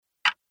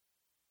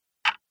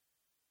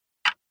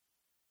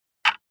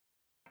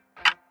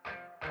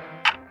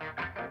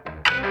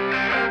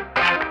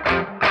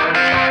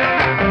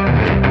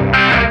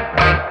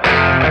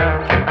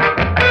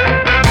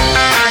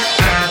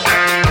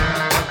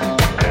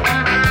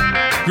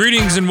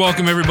Greetings and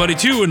welcome everybody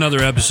to another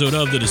episode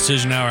of the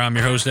Decision Hour. I'm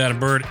your host Adam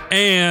Bird,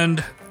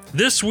 and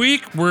this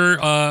week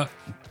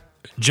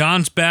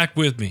John's back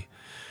with me.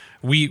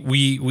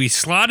 We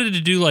slotted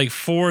to do like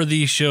 4 of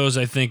these shows,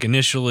 I think,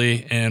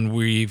 initially, and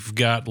we've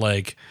got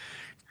like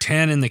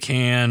 10 in the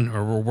can,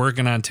 or we're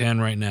working on 10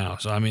 right now.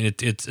 So I mean,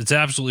 it's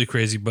absolutely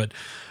crazy, but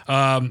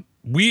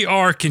we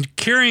are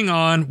carrying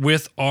on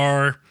with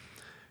our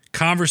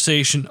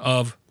conversation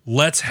of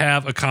Let's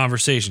Have a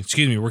Conversation.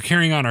 Excuse me. We're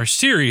carrying on our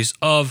series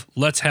of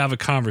Let's Have a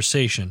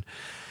Conversation.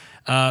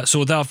 So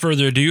without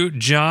further ado,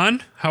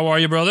 John, how are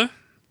you, brother?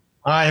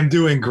 I am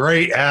doing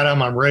great,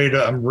 Adam. I'm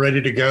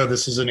ready to go.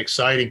 This is an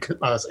exciting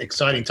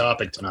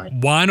topic tonight.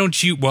 Why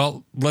don't you?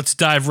 Well, let's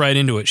dive right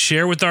into it.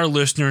 Share with our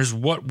listeners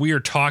what we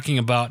are talking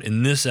about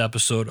in this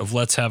episode of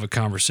Let's Have a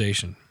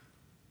Conversation.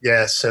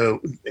 Yeah.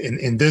 So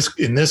in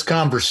this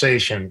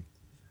conversation,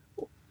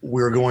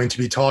 we're going to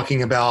be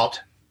talking about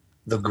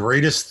the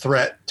greatest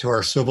threat to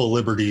our civil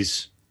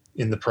liberties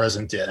in the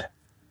present day,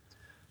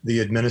 the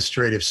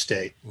administrative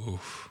state.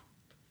 Oof.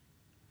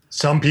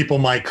 Some people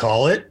might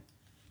call it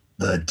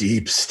the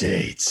deep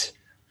state.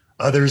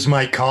 Others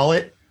might call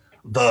it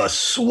the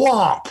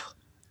swamp.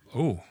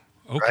 Oh,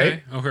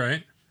 okay. Right?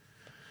 Okay.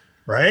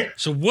 Right?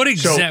 So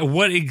what's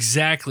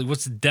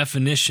the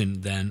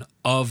definition then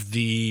of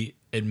the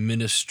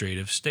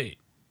administrative state?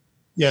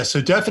 Yeah,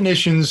 so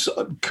definitions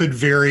could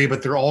vary,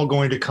 but they're all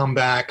going to come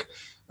back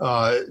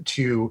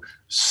to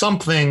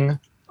something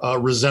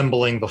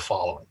resembling the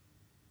following.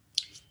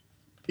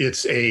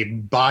 It's a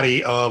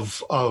body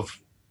of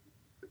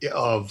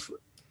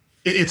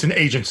it's an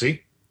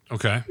agency.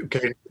 Okay,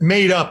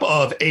 made up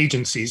of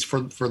agencies for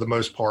the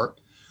most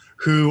part,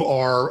 who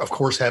are, of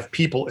course, have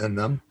people in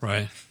them.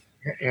 Right.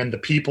 And the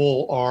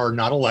people are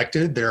not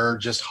elected. They're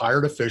just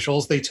hired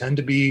officials. They tend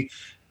to be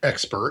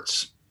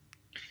experts.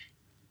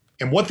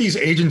 And what these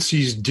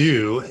agencies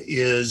do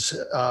is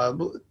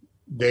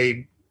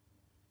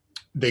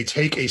they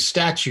take a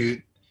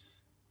statute,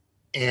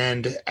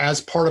 and as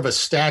part of a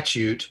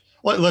statute,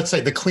 let's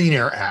say the Clean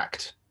Air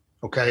Act,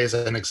 okay, as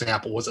an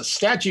example, was a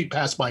statute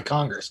passed by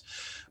Congress.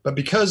 But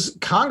because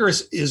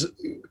Congress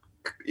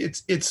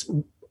it's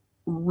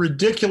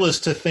ridiculous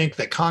to think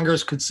that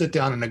Congress could sit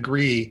down and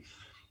agree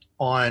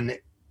on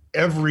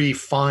every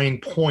fine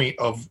point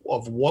of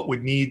what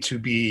would need to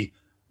be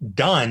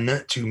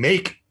done to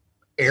make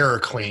air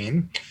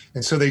clean.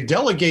 And so they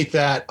delegate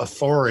that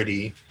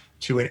authority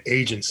to an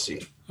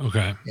agency.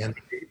 Okay.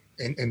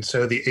 And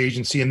so the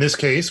agency in this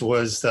case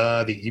was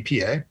the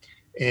EPA.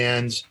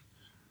 And,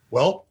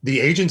 well,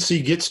 the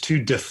agency gets to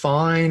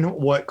define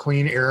what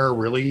clean air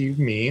really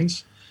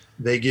means.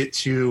 They get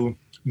to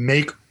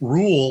make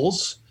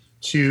rules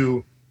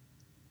to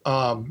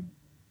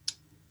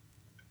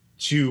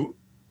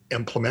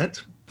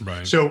implement.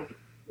 Right. So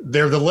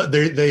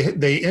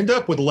they end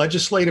up with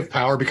legislative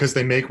power because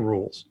they make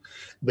rules.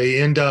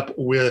 They end up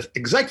with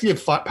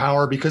executive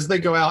power because they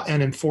go out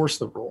and enforce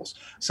the rules.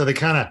 So they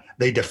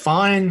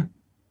define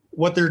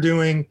what they're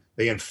doing,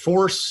 they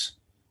enforce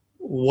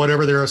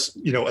whatever they're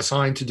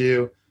assigned to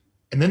do,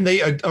 and then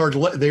they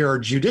are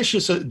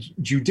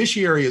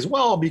judiciary as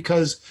well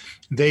because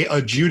they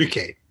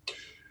adjudicate.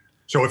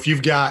 So if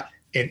you've got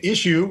an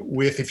issue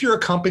if you're a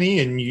company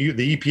and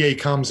the EPA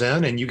comes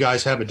in and you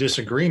guys have a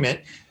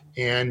disagreement,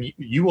 and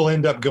you will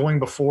end up going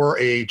before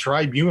a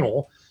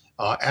tribunal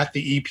at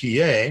the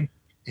EPA,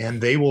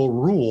 and they will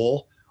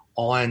rule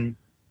on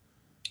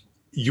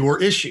your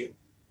issue.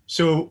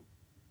 So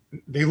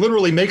they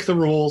literally make the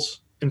rules,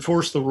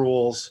 enforce the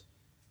rules,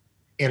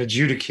 and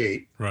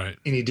adjudicate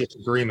any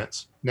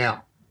disagreements.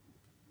 Now,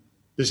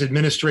 this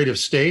administrative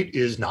state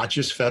is not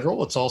just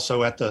federal; it's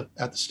also at the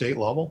state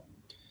level,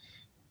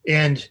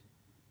 and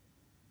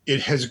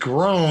it has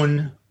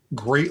grown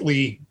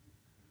greatly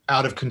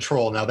out of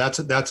control. Now, that's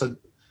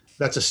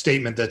a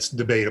statement that's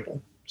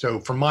debatable. So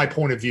from my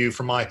point of view,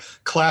 from my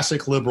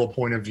classic liberal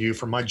point of view,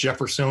 from my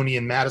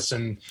Jeffersonian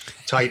Madison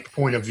type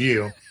point of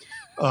view,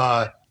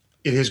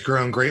 it has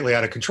grown greatly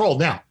out of control.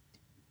 Now,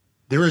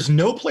 there is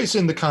no place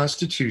in the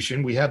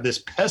Constitution. We have this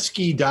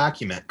pesky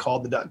document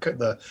called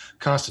the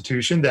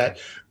Constitution that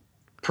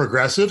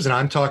progressives, and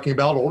I'm talking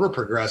about older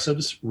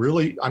progressives,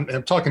 really,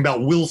 I'm talking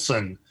about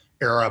Wilson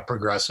era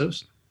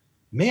progressives.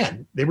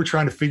 Man, they were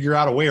trying to figure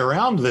out a way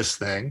around this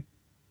thing.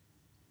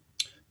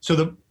 So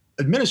the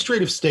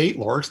administrative state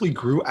largely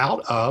grew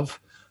out of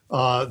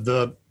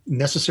the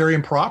necessary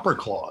and proper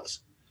clause,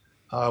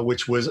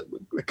 which was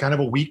kind of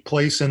a weak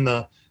place in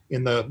the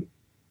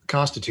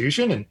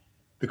Constitution. And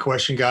the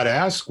question got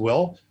asked,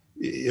 well,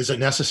 is it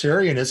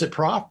necessary and is it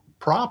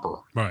proper?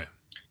 Right.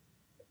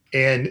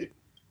 And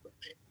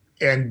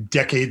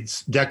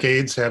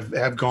decades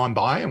have gone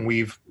by, and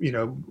we've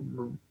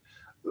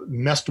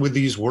messed with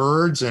these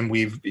words, and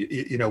we've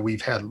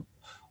had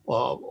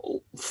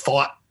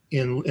thought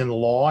in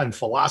law and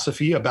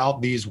philosophy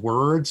about these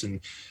words,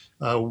 and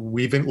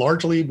we've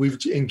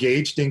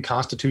engaged in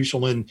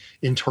constitutional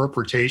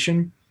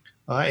interpretation.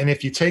 And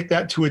if you take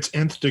that to its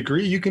nth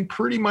degree, you can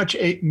pretty much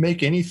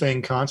make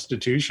anything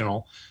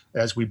constitutional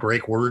as we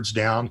break words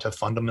down to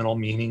fundamental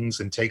meanings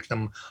and take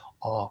them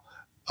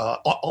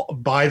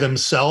by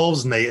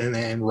themselves,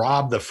 and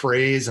rob the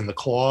phrase and the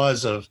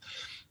clause of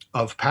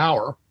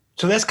power.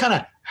 So that's kind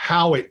of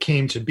how it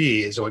came to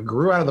be. So it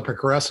grew out of the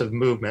progressive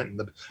movement.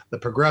 And the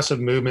progressive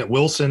movement,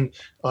 Wilson,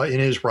 in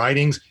his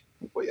writings,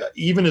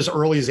 even as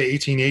early as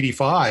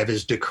 1885,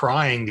 is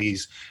decrying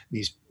these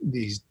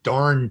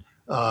darn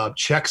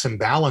checks and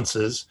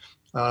balances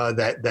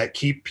that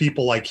keep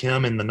people like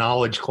him in the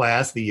knowledge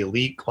class, the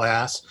elite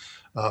class,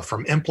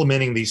 from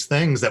implementing these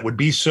things that would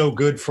be so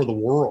good for the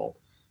world,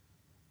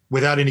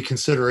 without any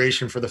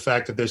consideration for the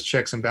fact that those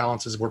checks and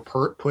balances were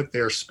put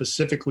there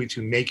specifically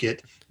to make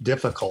it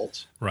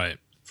difficult. Right.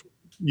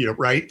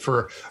 Right.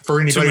 For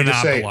anybody to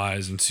say,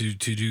 monopolize and to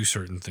do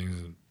certain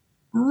things.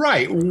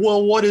 Right.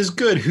 Well, what is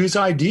good? Whose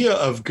idea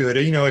of good?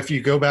 If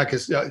you go back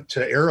to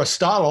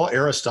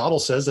Aristotle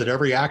says that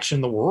every action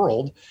in the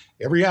world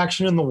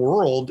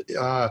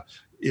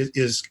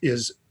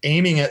is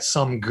aiming at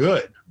some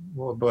good.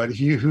 Well, but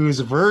whose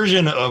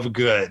version of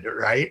good,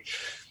 right?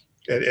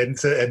 And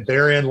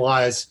therein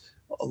lies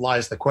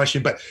the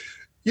question. But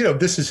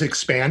this has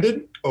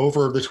expanded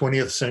over the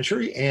 20th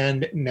century,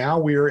 and now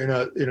we're in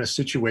a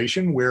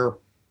situation where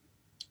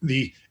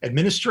the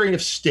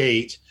administrative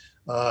state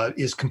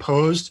is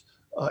composed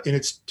in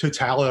its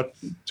totalness,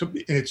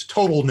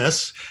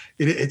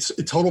 its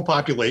total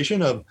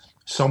population of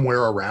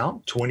somewhere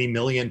around 20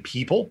 million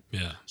people.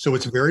 Yeah. So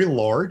it's very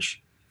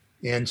large,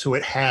 and so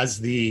it has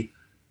the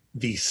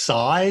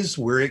size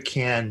where it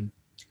can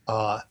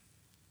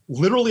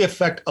literally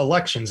affect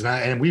elections.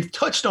 And we've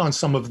touched on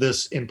some of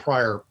this in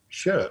prior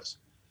shows.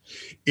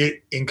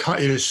 It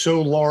is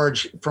so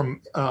large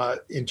from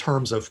in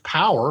terms of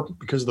power,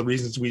 because of the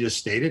reasons we just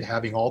stated,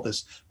 having all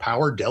this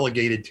power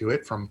delegated to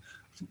it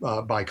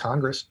by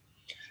Congress,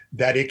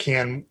 that it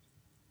can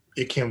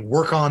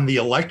work on the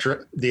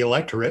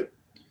electorate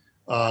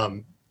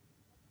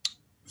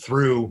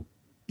through.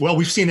 Well,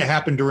 we've seen it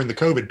happen during the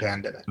COVID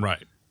pandemic.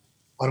 Right.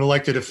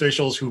 Unelected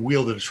officials who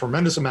wielded a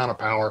tremendous amount of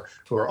power,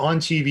 who are on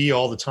TV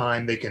all the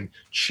time, they can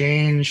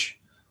change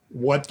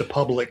what the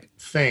public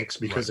thinks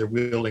because they're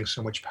wielding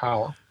so much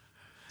power.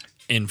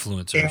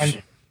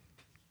 Influencers.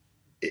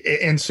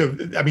 And so,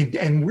 I mean,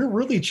 and we're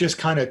really just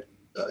kind of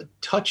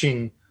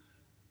touching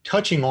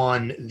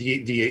on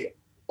the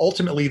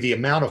ultimately the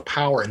amount of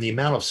power and the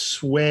amount of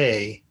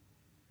sway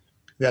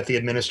that the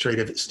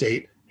administrative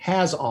state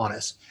has on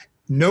us.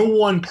 No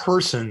one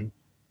person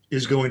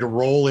is going to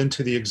roll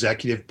into the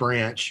executive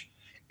branch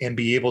and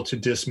be able to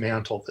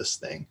dismantle this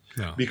thing.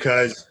 No.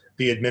 Because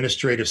the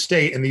administrative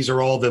state, and these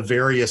are all the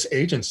various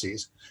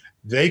agencies,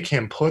 they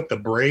can put the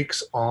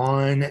brakes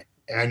on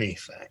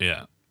anything.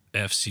 Yeah.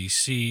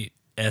 FCC,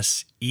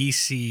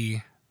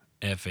 SEC,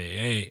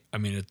 FAA. I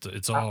mean,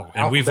 it's all,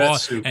 and we've all,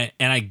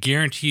 and I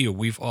guarantee you,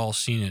 we've all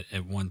seen it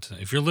at one time.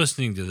 If you're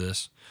listening to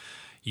this,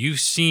 you've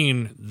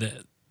seen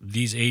that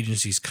these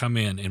agencies come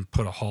in and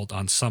put a halt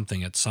on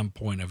something at some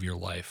point of your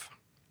life.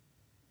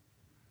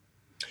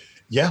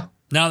 Yeah.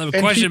 Now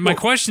my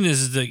question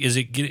is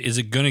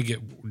it going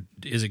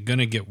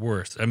to get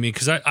worse? I mean,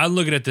 because I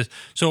look at this.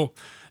 So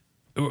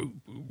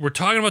we're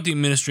talking about the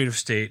administrative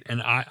state,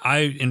 and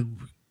I in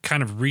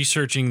kind of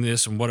researching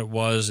this and what it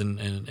was,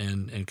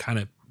 and kind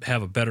of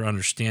have a better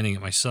understanding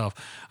of myself.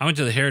 I went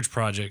to the Heritage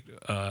Project.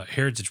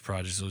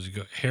 So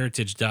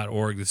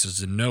heritage.org. This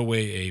is in no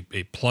way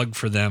a plug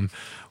for them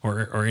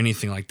or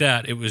anything like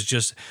that. It was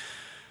just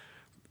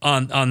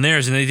on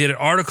theirs, and they did an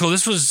article.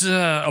 This was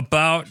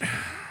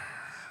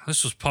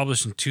This was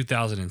published in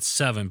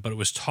 2007, but it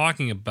was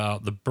talking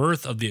about the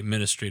birth of the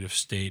administrative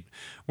state,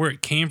 where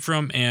it came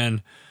from,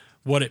 and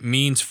what it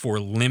means for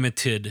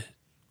limited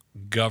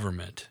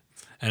government.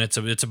 And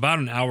it's about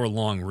an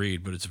hour-long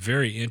read, but it's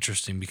very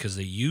interesting because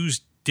they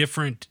use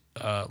different,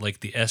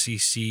 like the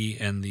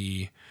SEC and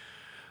the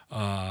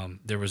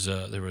there was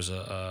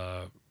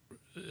an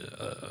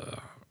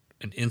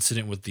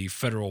incident with the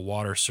Federal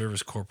Water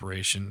Service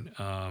Corporation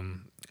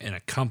and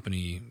a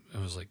company. It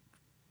was like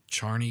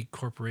Charney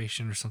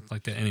Corporation or something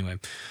like that. Anyway,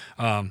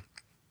 but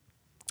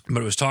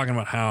it was talking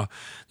about how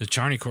the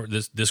Charney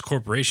this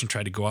corporation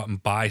tried to go out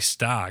and buy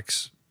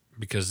stocks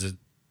because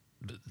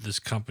this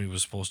company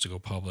was supposed to go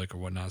public or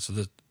whatnot. So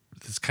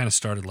this kind of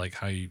started like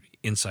how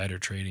insider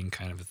trading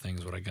kind of a thing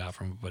is what I got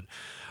from it. But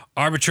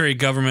arbitrary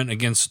government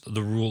against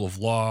the rule of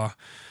law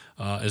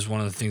is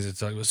one of the things it's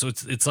talking about. So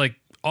it's like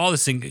all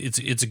this thing.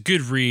 It's a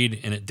good read,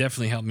 and it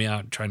definitely helped me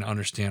out trying to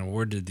understand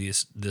where did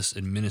this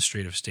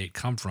administrative state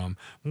come from.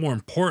 More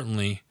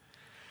importantly,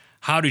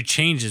 how do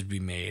changes be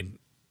made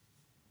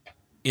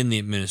in the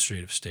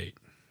administrative state?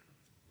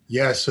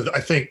 Yeah, so I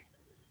think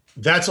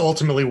that's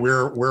ultimately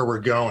where we're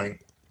going.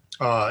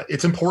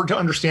 It's important to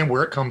understand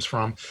where it comes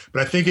from,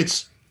 but I think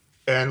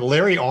and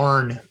Larry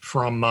Arnn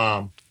from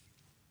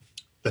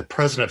the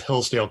president of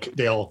Hillsdale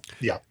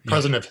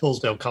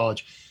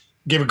College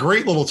gave a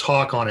great little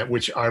talk on it,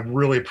 which I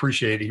really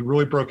appreciated. He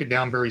really broke it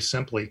down very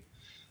simply.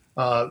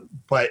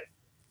 But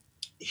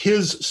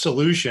his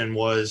solution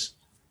was,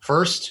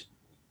 first,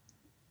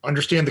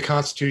 understand the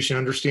Constitution,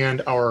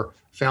 understand our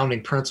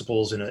founding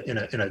principles in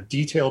a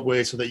detailed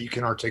way so that you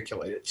can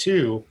articulate it.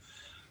 Two,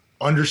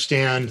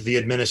 understand the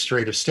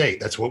administrative state.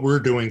 That's what we're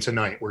doing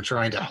tonight. We're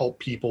trying to help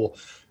people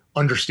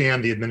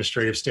understand the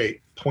administrative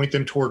state, point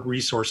them toward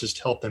resources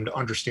to help them to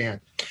understand.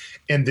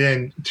 And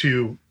then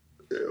to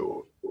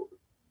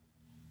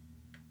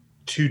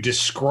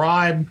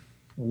describe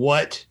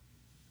what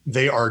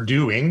they are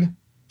doing,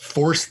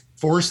 force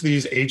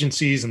these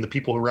agencies and the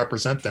people who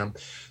represent them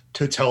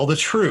to tell the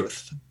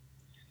truth.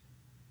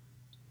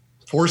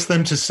 Force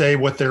them to say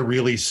what they're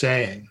really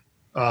saying.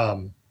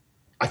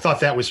 I thought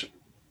that was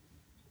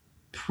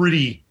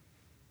pretty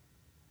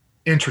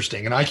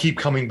interesting. And I keep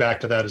coming back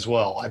to that as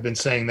well. I've been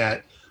saying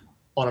that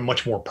on a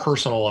much more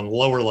personal and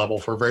lower level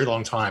for a very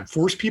long time.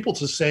 Force people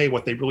to say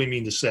what they really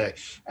mean to say.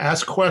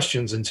 Ask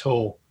questions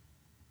until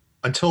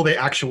they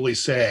actually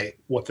say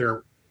what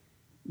they're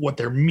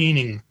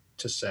meaning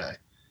to say.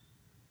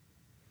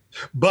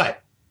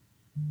 But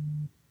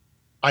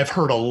I've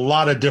heard a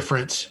lot of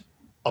different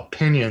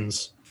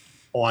opinions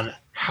on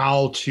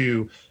how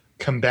to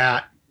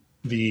combat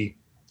the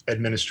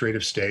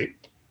administrative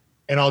state.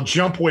 And I'll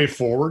jump way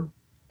forward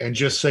and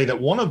just say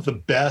that one of the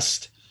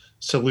best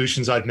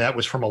solutions I've met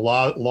was from a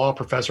law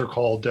professor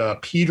called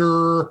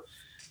Peter.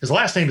 His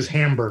last name is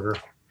Hamburger.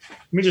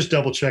 Let me just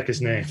double check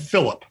his name.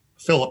 Philip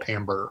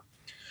Hamburger.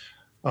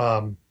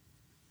 And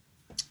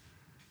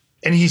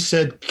he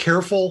said,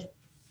 careful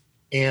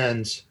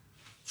and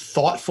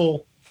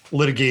thoughtful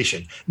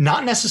litigation,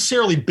 not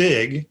necessarily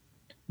big,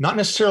 not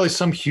necessarily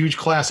some huge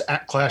class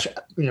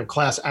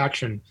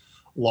action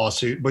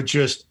lawsuit, but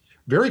just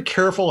very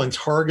careful and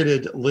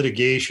targeted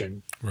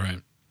litigation. Right.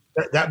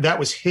 That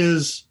was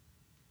his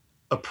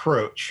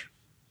approach.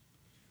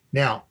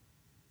 Now,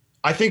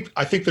 I think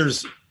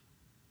there's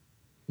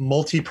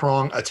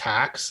multi-prong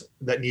attacks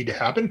that need to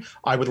happen.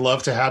 I would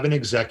love to have an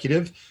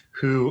executive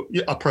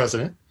a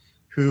president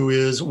who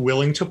is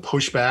willing to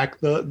push back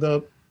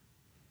the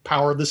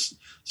power of the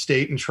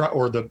state and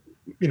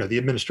the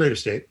administrative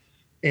state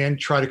and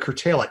try to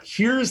curtail it.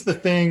 Here's the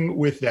thing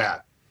with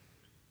that.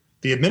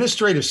 The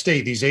administrative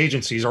state, these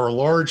agencies are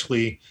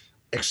largely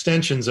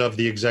extensions of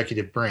the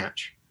executive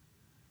branch.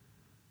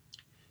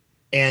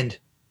 And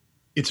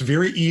it's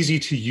very easy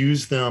to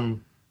use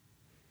them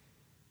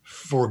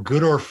for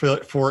good or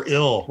for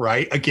ill,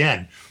 right?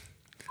 Again,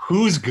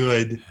 who's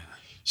good?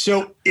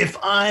 So if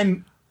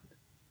I'm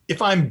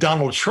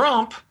Donald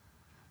Trump,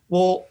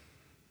 well,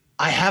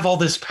 I have all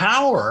this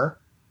power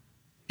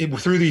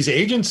through these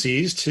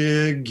agencies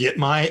to get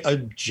my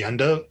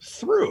agenda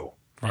through.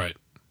 Right.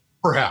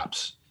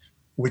 Perhaps,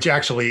 which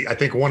actually I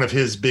think one of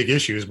his big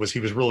issues was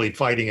he was really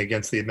fighting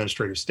against the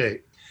administrative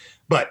state.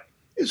 But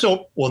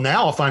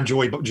now if I'm Joe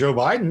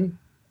Biden,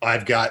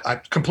 I've got a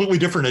completely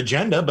different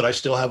agenda, but I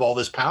still have all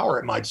this power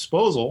at my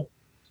disposal.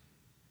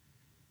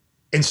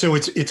 And so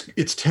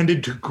it's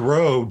tended to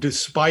grow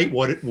despite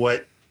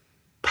what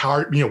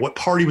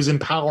party was in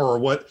power or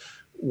what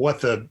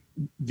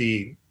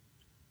the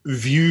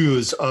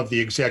views of the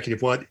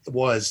executive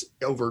was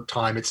over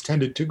time. It's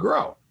tended to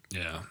grow.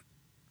 Yeah.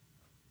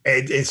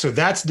 And so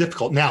that's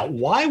difficult. Now,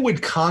 why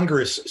would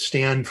Congress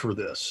stand for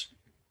this?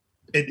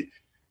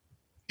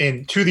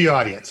 And to the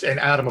audience, and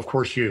Adam, of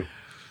course, you,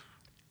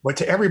 but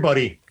to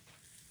everybody,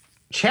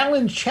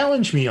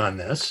 challenge me on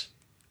this.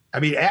 I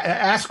mean,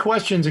 ask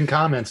questions and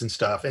comments and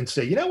stuff and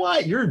say, you know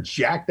what, you're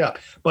jacked up.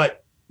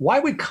 But why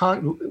would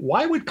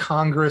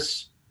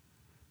Congress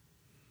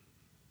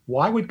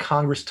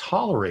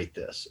tolerate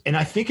this? And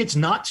I think it's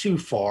not too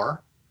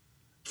far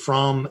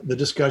from the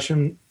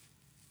discussion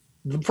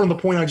from the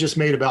point I just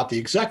made about the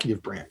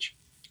executive branch.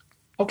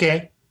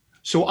 Okay,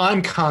 so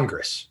I'm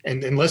Congress,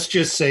 and let's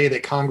just say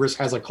that Congress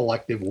has a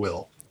collective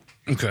will.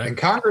 Okay. And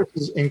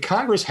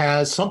Congress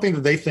has something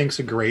that they think is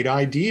a great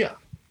idea.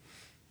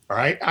 All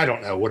right. I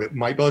don't know what it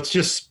might, but let's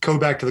just go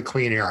back to the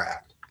Clean Air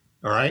Act.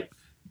 All right.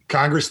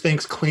 Congress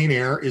thinks clean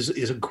air is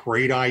a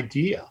great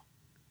idea.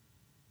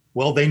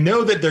 Well, they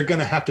know that they're going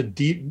to have to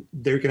delegate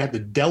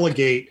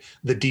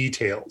the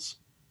details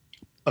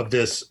of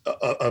this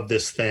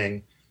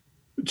thing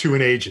to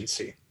an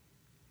agency.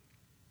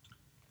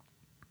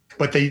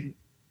 But they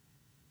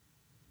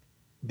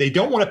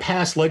don't want to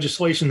pass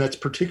legislation that's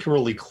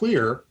particularly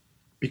clear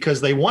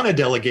because they want to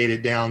delegate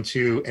it down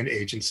to an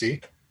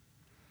agency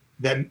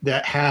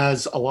that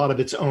has a lot of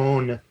its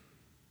own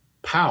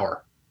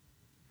power.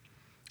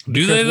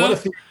 Do they though?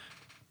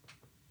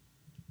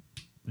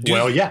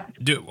 Well, yeah.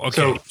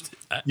 Okay.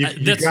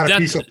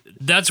 So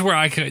that's where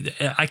I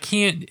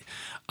can't.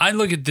 I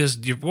look at this.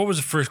 What was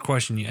the first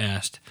question you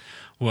asked?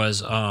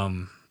 Was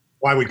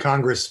why would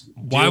Congress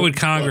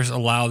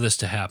allow this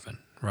to happen?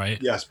 Right.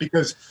 Yes,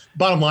 because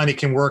bottom line, it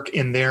can work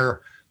in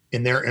their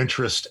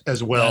interest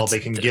as well. They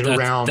can get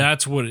around.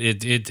 That's what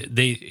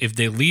if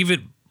they leave it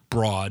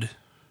broad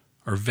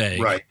or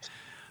vague, right?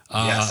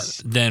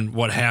 Yes. Then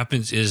what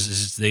happens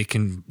is they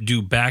can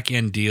do back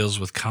end deals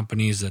with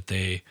companies that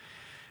they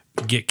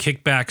get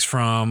kickbacks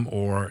from,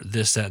 or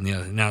this, that, and the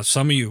other. Now,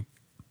 some of you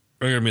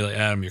are going to be like,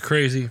 Adam, you're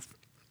crazy.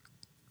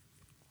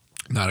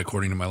 Not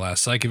according to my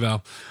last psych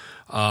eval.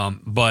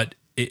 But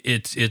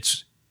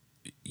it's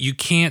you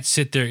can't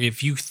sit there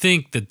if you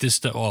think that this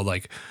stuff. Oh,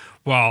 like,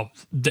 well,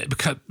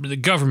 because the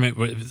government,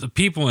 the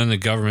people in the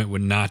government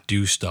would not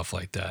do stuff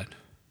like that.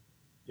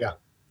 Yeah.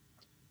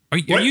 Are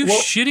you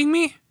shitting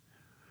me?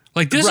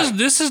 Like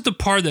this is the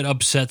part that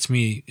upsets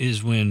me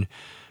is when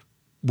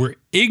we're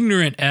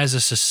ignorant as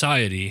a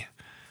society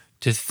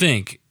to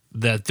think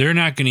that they're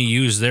not going to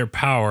use their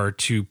power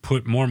to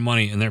put more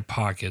money in their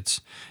pockets.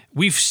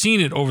 We've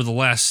seen it over the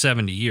last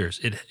 70 years.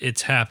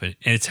 It's happened.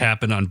 And it's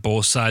happened on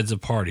both sides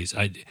of parties.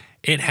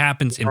 It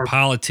happens in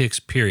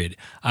politics, period.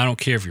 I don't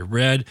care if you're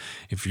red,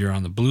 if you're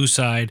on the blue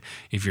side,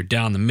 if you're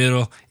down the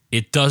middle.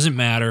 It doesn't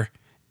matter.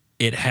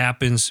 It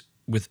happens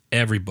with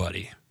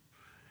everybody.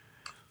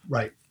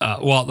 Right.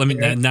 Well, let me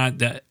not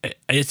that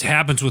it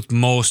happens with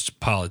most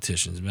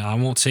politicians. I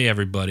won't say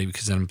everybody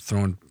because I'm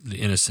throwing the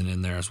innocent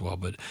in there as well,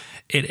 but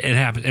it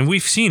happens, and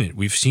we've seen it.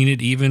 We've seen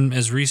it even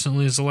as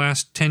recently as the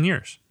last 10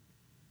 years.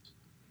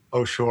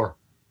 Oh, sure.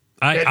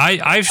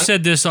 I've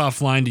said this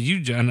offline to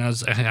you, John.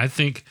 I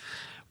think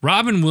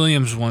Robin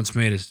Williams once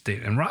made a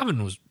statement, and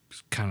Robin was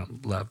kind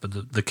of left,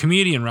 but the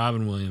comedian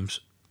Robin Williams,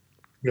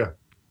 yeah,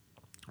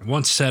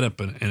 once set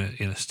up in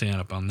a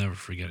stand-up, I'll never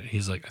forget it.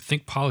 He's like, I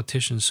think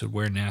politicians should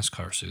wear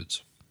NASCAR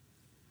suits.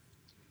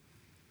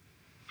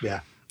 Yeah.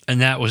 And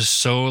that was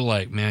so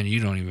like, man, you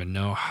don't even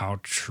know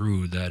how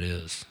true that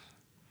is.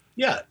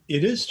 Yeah,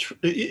 it is true.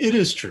 It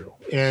is true.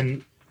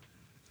 And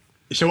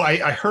so I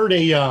heard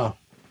I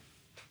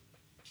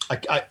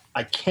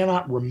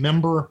cannot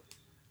remember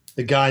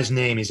the guy's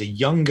name. He's a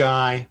young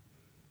guy.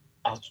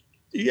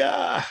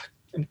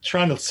 I'm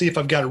trying to see if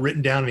I've got it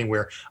written down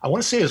anywhere. I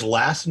want to say his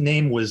last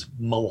name was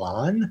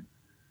Milan.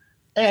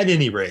 At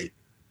any rate,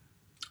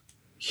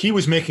 he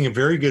was making a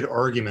very good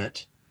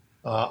argument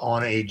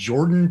on a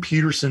Jordan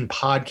Peterson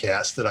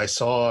podcast that I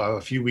saw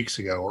a few weeks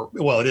ago.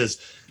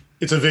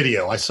 It's a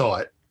video. I saw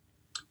it.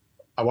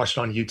 I watched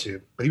it on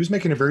YouTube. But he was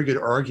making a very good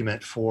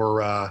argument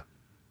for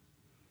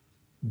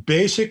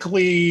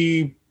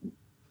basically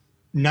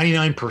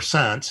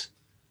 99%,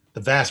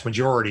 the vast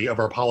majority of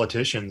our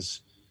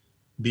politicians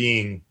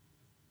being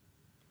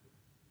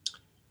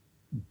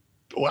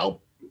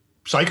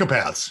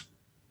psychopaths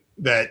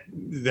that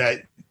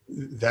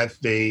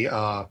they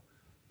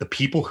the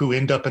people who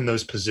end up in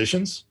those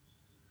positions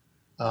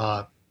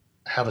have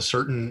a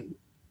certain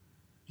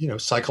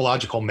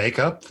psychological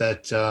makeup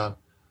that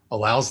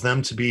allows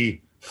them to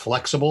be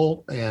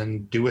flexible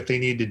and do what they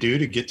need to do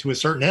to get to a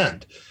certain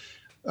end.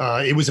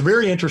 It was a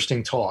very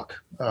interesting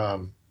talk.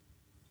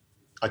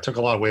 I took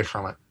a lot away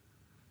from it.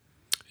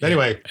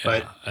 Anyway,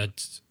 but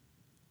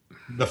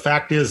the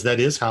fact is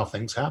that is how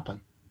things happen.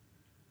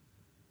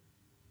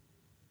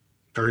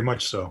 Very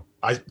much so.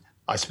 I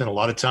spent a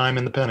lot of time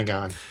in the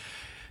Pentagon.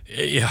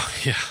 Yeah.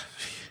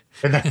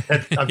 And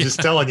I'm just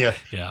telling you.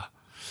 Yeah.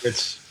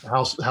 It's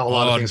how a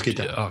lot of things get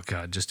done. Oh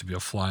God, just to be a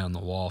fly on the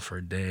wall for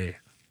a day.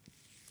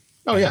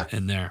 Oh yeah.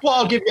 In there. Well,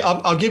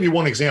 I'll give you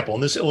one example,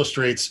 and this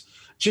illustrates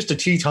just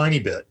a tiny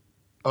bit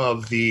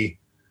of the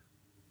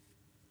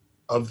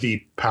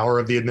power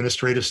of the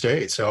administrative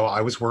state. So I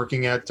was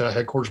working at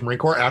Headquarters Marine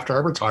Corps after I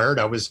retired.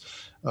 I was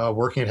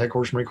working at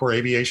Headquarters Marine Corps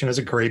Aviation as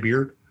a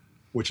graybeard,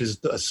 which is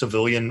a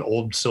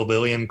old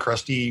civilian,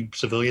 crusty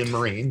civilian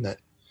Marine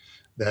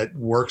that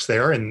works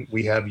there. And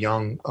we have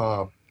young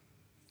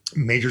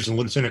majors and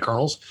lieutenant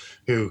colonels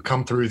who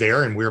come through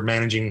there, and we're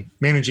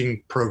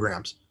managing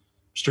programs,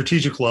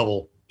 strategic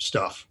level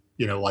stuff,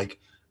 like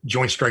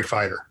Joint Strike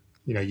Fighter.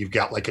 You've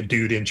got like a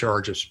dude in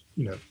charge of,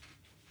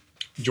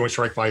 Joint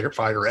Strike Fighter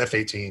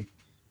F-18.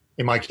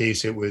 In my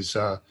case, it was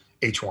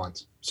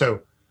H-1s.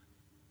 So,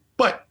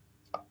 but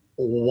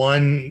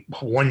one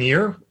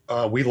year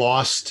we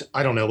lost,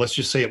 I don't know, let's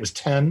just say it was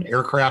 10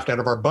 aircraft out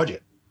of our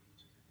budget.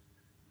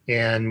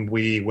 And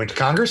we went to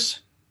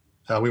Congress.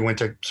 We went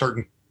to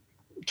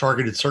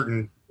targeted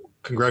certain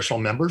congressional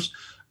members,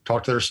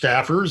 talked to their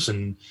staffers,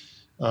 and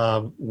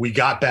we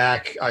got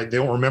back, I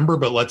don't remember,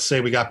 but let's say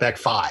we got back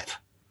 5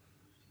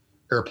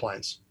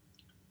 airplanes.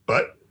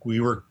 But we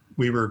were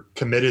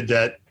committed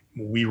that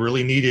we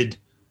really needed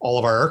all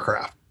of our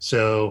aircraft.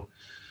 So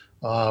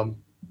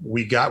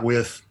we got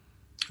with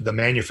the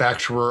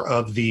manufacturer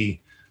of the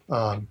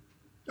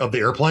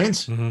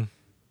airplanes. Mm-hmm.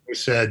 We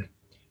said,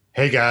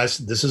 hey guys,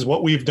 this is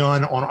what we've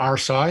done on our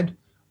side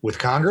with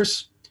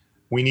Congress.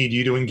 We need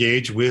you to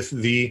engage with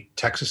the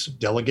Texas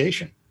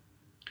delegation.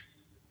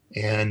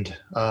 And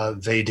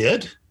they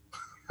did.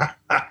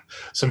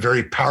 Some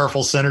very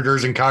powerful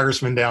senators and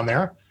congressmen down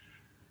there.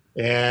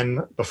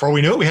 And before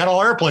we knew it, we had all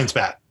our airplanes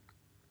back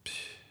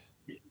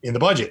in the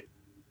budget.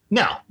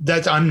 Now,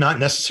 I'm not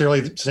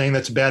necessarily saying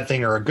that's a bad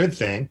thing or a good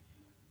thing.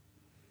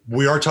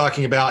 We are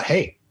talking about,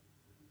 hey,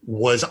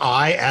 was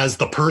I, as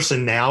the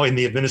person now in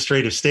the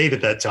administrative state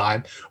at that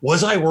time,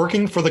 was I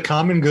working for the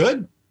common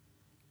good,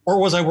 or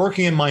was I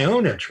working in my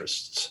own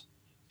interests?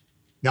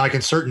 Now, I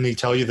can certainly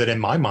tell you that in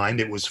my mind,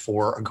 it was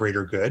for a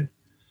greater good,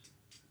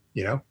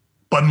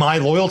 but my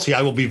loyalty,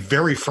 I will be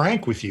very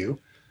frank with you,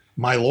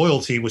 my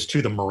loyalty was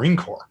to the Marine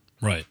Corps.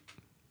 Right.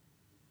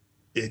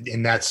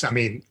 And that's,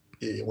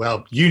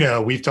 Well,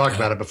 we've talked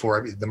about it before.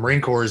 I mean, the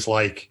Marine Corps is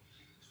like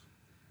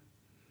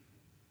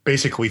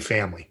basically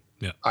family.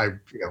 Yeah.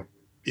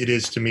 It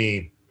is to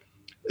me,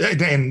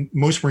 and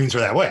most Marines are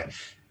that way.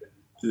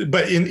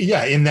 But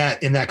in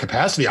that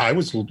capacity, I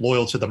was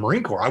loyal to the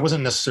Marine Corps. I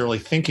wasn't necessarily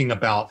thinking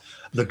about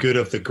the good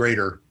of the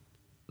greater.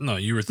 No,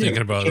 you were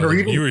thinking about you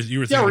were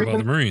thinking about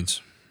the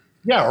Marines.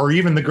 Yeah, or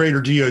even the greater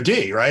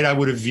DoD, right? I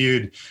would have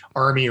viewed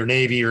Army or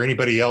Navy or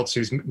anybody else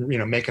who's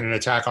making an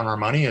attack on our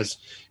money as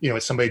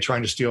as somebody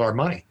trying to steal our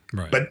money.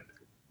 Right. But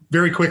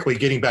very quickly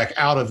getting back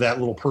out of that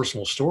little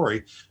personal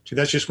story to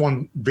that's just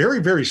one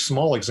very, very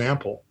small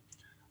example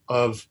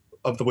of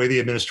the way the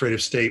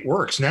administrative state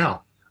works.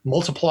 Now,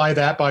 multiply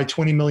that by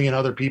 20 million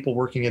other people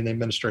working in the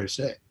administrative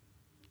state.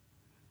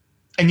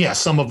 And yes,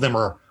 some of them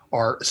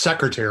are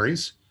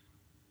secretaries,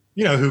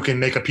 who can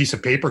make a piece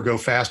of paper go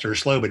fast or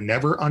slow, but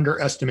never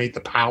underestimate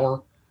the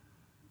power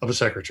of a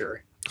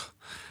secretary.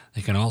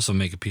 They can also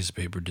make a piece of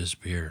paper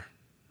disappear.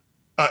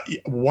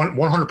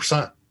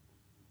 100%.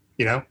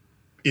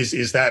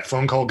 Is that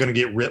phone call going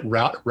to get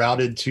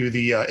routed to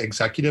the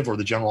executive or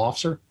the general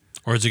officer?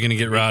 Or is it going to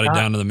get routed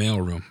down to the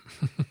mailroom?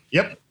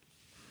 Yep.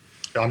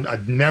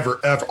 I'd never,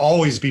 ever,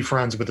 always be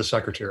friends with the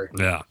secretary.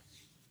 Yeah.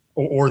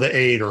 Or the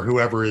aide or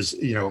whoever is,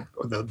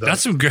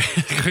 That's some great,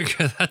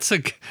 that's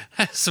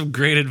some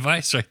great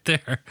advice right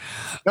there.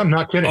 I'm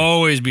not kidding.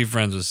 Always be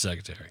friends with the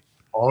secretary.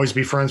 Always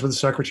be friends with the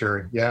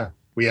secretary. Yeah.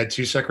 We had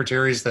 2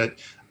 secretaries that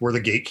were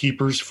the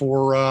gatekeepers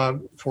for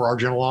our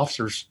general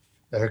officers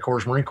at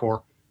Headquarters Marine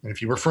Corps. And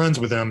if you were friends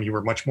with them, you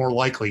were much more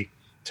likely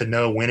to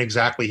know when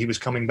exactly he was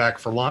coming back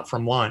from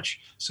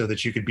lunch so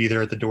that you could be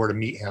there at the door to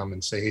meet him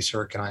and say, "Hey,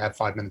 sir, can I have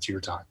 5 minutes of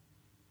your time?"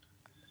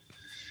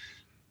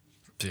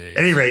 At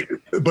any rate,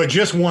 but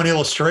just one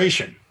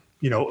illustration,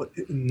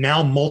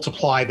 now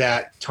multiply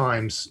that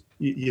times,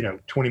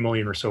 20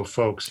 million or so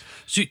folks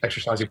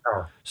exercising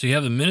power. So you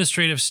have the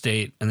administrative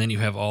state, and then you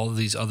have all of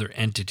these other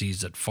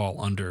entities that fall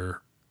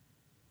under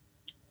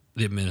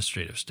the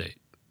administrative state.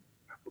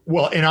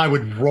 Well, and I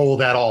would roll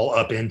that all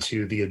up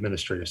into the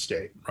administrative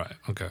state. Right.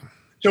 Okay.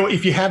 So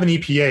if you have an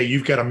EPA,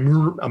 you've got a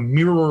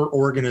mirror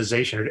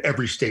organization at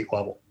every state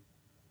level.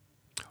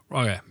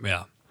 Okay.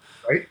 Yeah.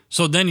 Right.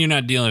 So then you're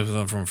not dealing with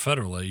them from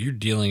federal level. You're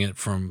dealing it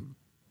from,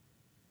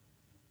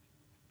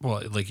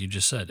 well, like you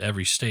just said,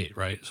 every state,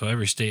 right? So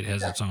every state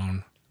has its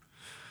own.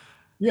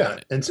 Yeah,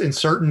 and in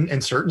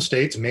certain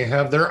states may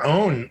have their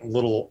own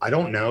little. I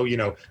don't know.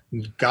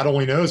 God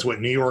only knows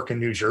what New York and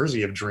New Jersey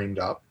have dreamed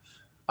up.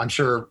 I'm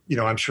sure.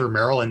 I'm sure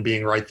Maryland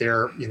being right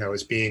there,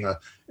 as being a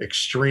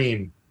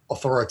extreme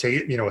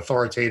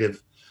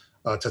authoritative,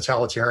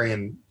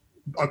 totalitarian,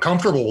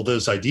 comfortable with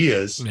those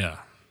ideas. Yeah.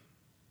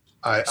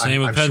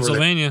 Same with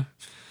Pennsylvania.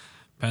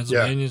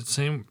 Pennsylvania's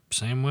the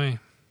same way.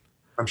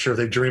 I'm sure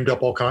they've dreamed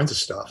up all kinds of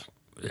stuff.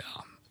 Yeah.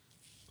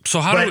 So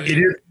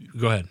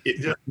go ahead.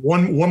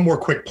 One more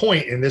quick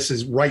point, and this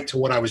is right to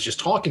what I was just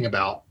talking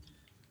about.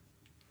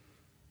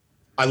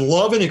 I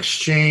love an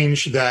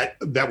exchange that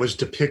was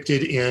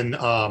depicted in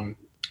the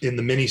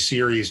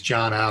miniseries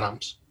John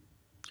Adams,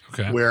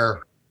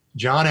 where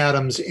John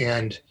Adams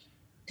and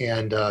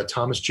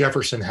Thomas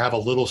Jefferson have a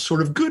little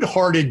sort of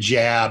good-hearted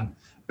jab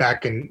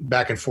back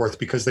and forth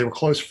because they were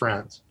close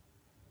friends.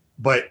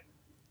 But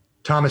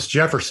Thomas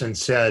Jefferson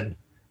said,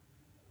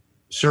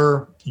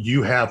 "Sir,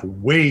 you have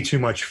way too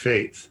much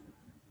faith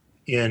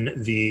in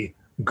the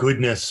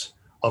goodness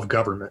of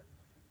government."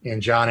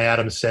 And John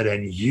Adams said,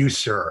 "And you,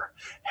 sir,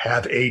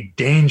 have a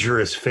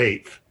dangerous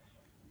faith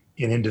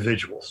in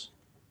individuals."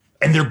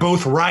 And they're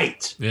both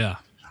right. Yeah.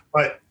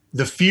 But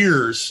the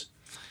fears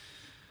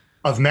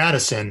of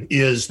Madison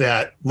is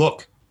that,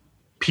 look,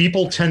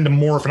 people tend to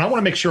morph, and I want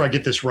to make sure I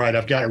get this right.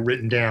 I've got it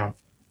written down.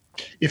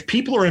 If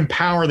people are in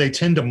power, they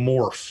tend to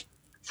morph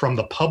from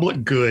the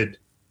public good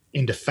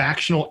into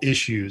factional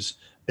issues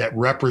that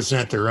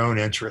represent their own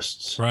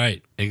interests.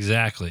 Right,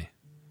 exactly.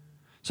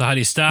 So how do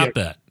you stop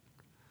that?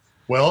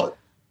 Well,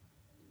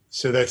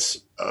 so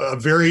that's a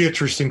very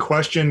interesting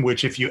question,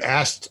 which if you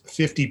asked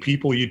 50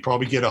 people, you'd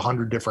probably get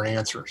 100 different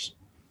answers.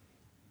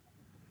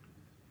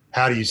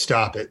 How do you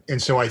stop it?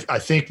 And so I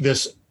think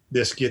this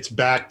gets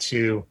back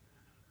to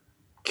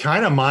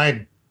kind of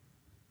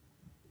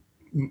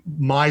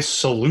my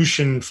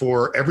solution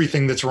for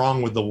everything that's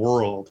wrong with the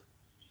world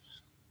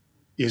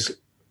is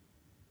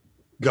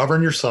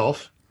govern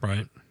yourself.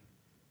 Right.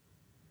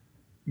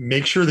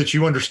 Make sure that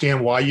you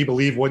understand why you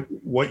believe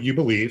what you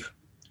believe.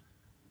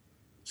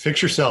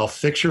 Fix yourself,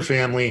 fix your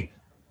family,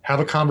 have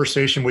a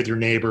conversation with your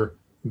neighbor,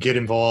 get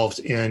involved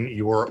in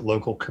your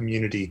local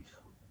community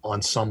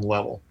on some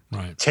level.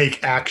 Right.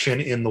 Take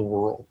action in the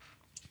world.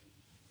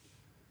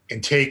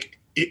 And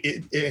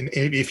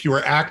if you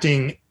are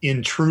acting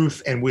in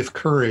truth and with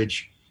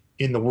courage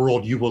in the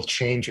world, you will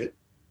change it.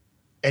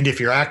 And if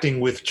you're acting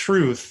with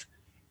truth,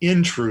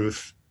 in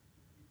truth,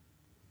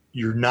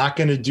 you're not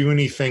going to do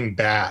anything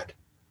bad.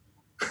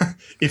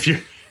 If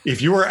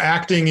you are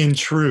acting in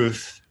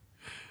truth,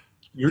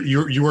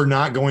 you are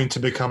not going to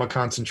become a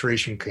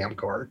concentration camp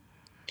guard.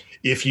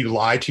 If you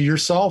lie to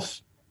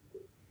yourself,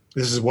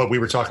 This is what we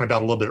were talking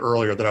about a little bit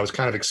earlier that I was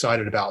kind of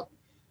excited about,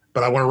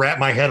 but I want to wrap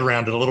my head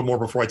around it a little more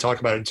before I talk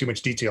about it in too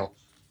much detail.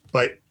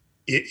 But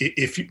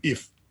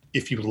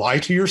if you lie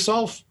to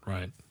yourself,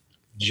 right,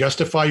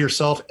 justify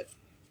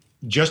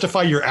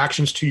your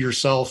actions to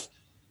yourself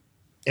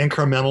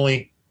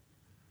incrementally,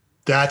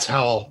 that's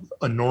how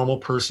a normal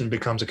person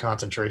becomes a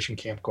concentration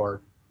camp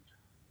guard.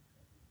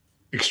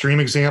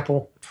 Extreme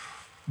example,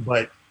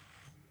 but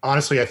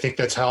honestly, I think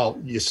that's how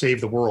you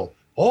save the world.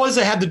 What does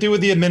it have to do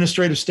with the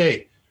administrative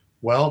state?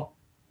 Well,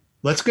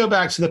 let's go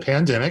back to the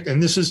pandemic.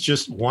 And this is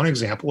just one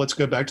example. Let's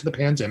go back to the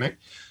pandemic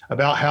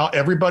about how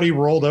everybody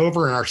rolled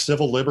over and our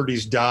civil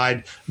liberties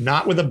died,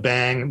 not with a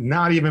bang,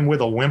 not even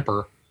with a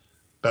whimper,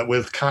 but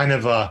with kind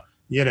of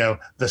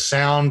the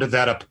sound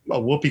that a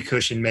whoopee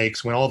cushion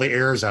makes when all the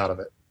air is out of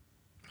it.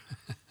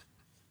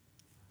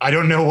 I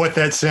don't know what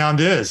that sound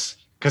is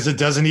because it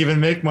doesn't even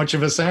make much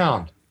of a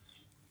sound.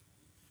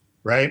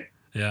 Right?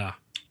 Yeah.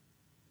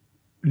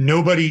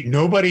 Nobody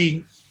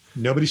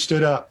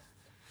stood up.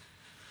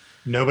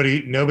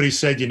 Nobody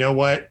said, you know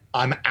what?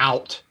 I'm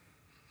out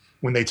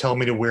when they tell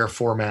me to wear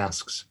 4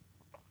 masks.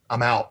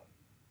 I'm out.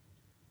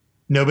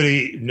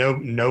 Nobody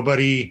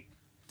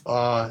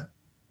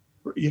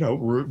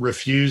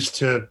refused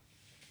to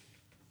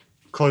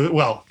close.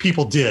 Well,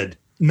 people did,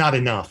 not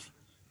enough.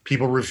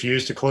 People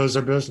refused to close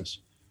their business.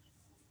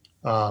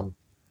 I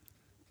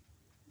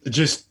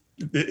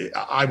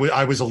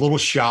was a little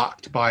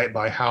shocked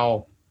by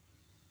how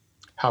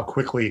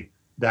quickly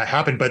that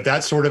happened. But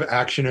that sort of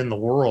action in the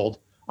world,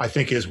 I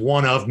think, is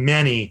one of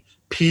many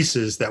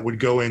pieces that would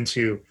go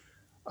into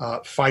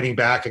fighting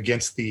back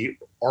against the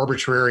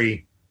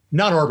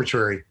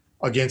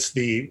against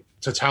the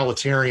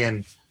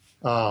totalitarian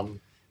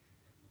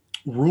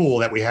rule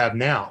that we have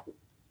now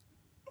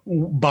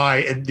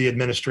by the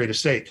administrative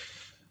state.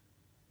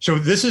 So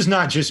this is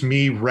not just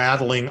me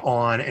rattling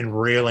on and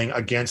railing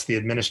against the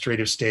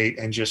administrative state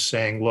and just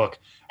saying, look,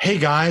 hey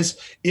guys,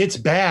 it's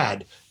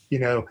bad.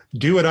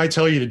 Do what I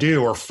tell you to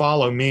do or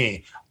follow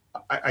me.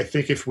 I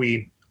think if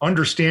we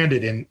understand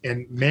it,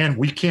 and man,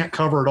 we can't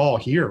cover it all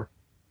here.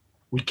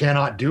 We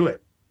cannot do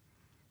it.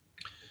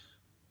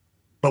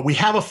 But we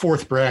have a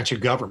fourth branch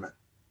of government.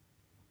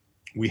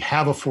 We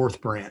have a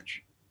fourth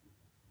branch.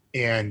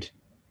 And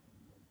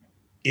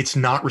it's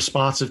not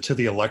responsive to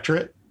the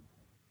electorate.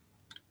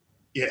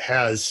 It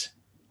has,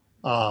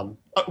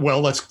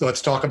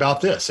 let's talk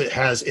about this. It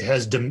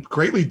has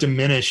greatly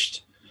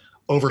diminished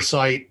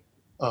oversight,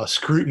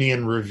 scrutiny,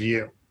 and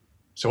review.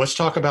 So let's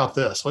talk about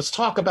this. Let's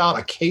talk about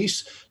a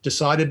case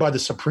decided by the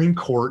Supreme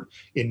Court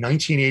in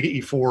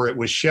 1984. It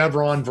was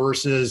Chevron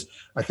versus,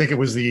 I think it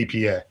was the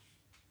EPA.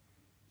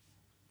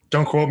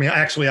 Don't quote me.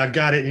 Actually, I've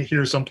got it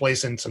here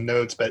someplace in some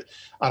notes, but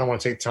I don't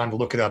want to take the time to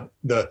look it up.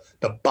 The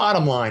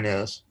bottom line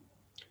is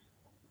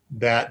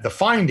that the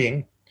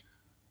finding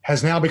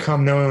has now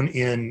become known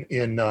in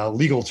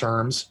legal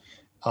terms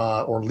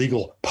or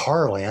legal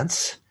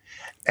parlance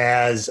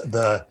as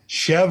the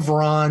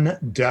Chevron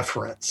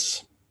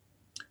deference.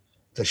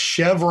 The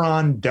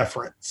Chevron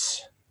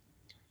deference,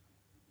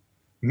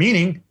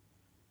 meaning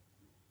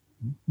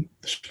the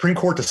Supreme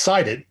Court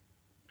decided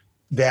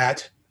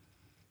that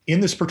in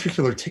this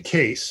particular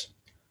case,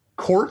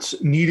 courts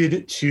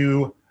needed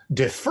to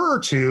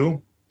defer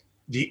to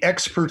the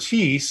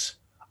expertise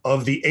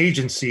of the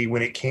agency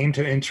when it came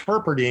to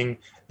interpreting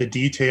the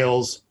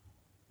details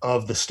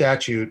of the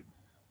statute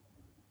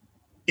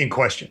in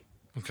question.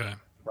 Okay.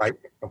 Right?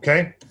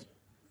 Okay.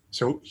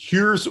 So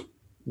here's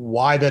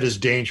why that is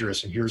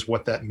dangerous, and here's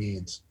what that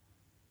means.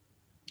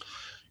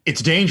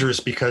 It's dangerous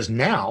because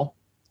now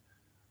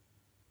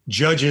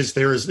judges,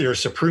 there are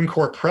Supreme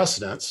Court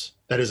precedents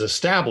that is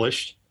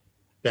established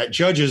that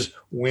judges,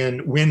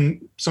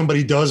 when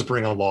somebody does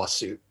bring a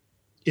lawsuit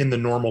in the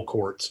normal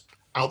courts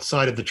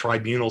outside of the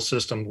tribunal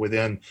system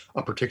within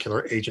a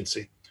particular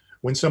agency,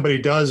 when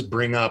somebody does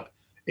bring up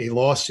a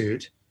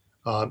lawsuit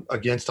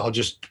against, I'll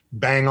just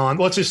bang on,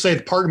 let's just say the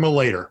Department of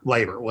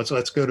Labor.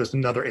 Let's go to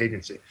another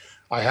agency.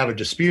 I have a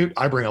dispute.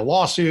 I bring a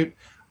lawsuit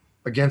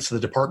against the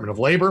Department of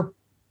Labor,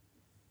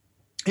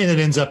 and it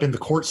ends up in the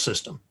court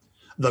system.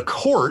 The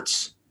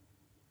courts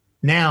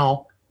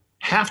now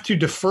have to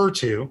defer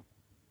to,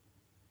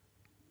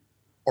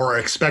 or are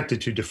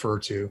expected to defer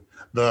to,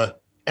 the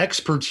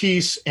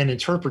expertise and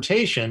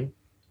interpretation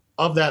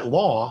of that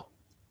law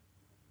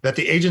that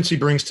the agency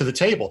brings to the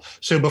table.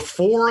 So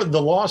before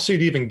the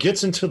lawsuit even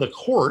gets into the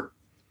court,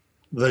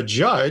 the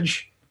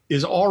judge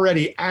is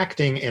already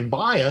acting and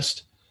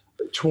biased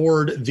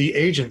toward the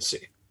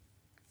agency.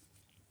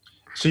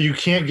 So you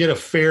can't get a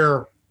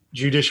fair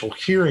judicial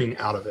hearing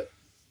out of it.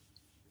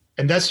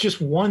 And that's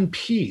just one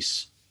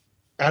piece.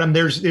 Adam,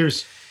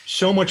 there's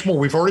so much more.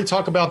 We've already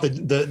talked about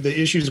the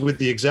issues with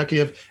the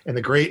executive and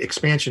the great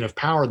expansion of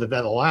power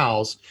that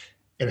allows,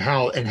 and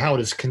how it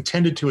is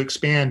contended to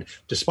expand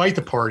despite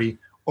the party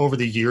over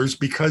the years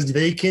because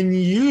they can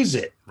use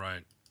it.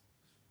 Right.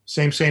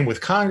 Same with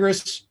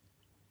Congress.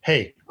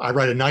 Hey, I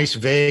write a nice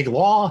vague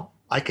law.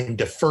 I can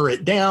defer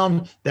it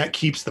down. That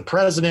keeps the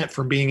president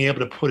from being able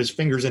to put his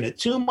fingers in it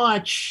too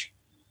much.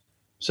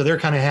 So they're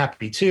kind of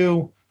happy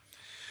too.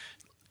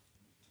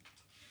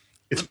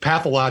 It's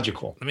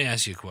pathological. Let me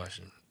ask you a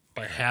question.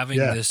 By having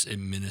Yeah. this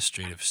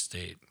administrative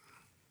state,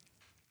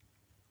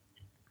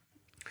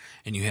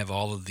 and you have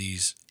all of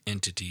these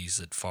entities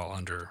that fall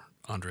under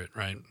it,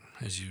 right?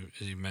 As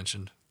you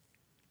mentioned,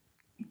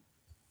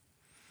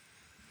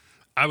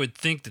 I would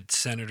think that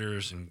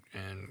senators and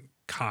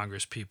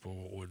Congress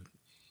people would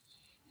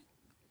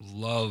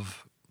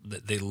love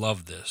that. They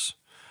love this,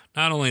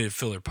 not only to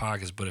fill their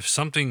pockets, but if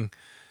something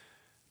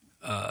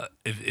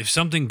if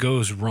something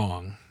goes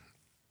wrong,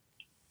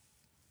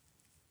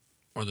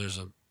 or there's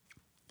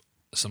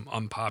some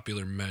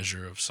unpopular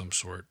measure of some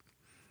sort,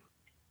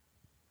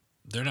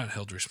 they're not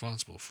held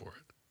responsible for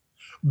it.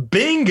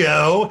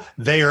 Bingo!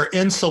 They are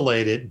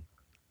insulated.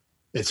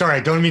 It's all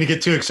right. Don't mean to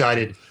get too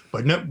excited,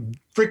 but no,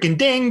 freaking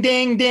ding,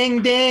 ding,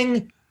 ding,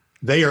 ding.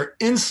 They are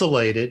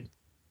insulated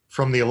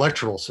from the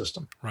electoral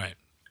system. Right.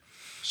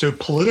 So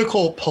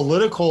political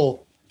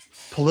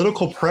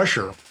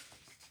pressure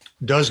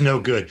does no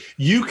good.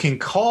 You can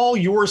call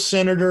your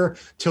senator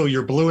till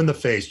you're blue in the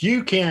face.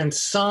 You can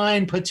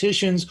sign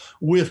petitions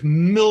with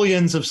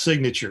millions of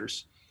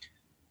signatures,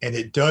 and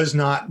it does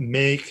not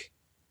make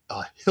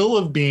a hill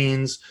of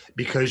beans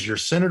because your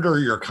senator or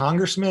your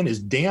congressman is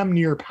damn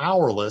near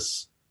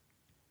powerless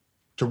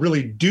to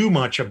really do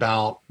much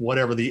about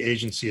whatever the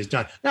agency has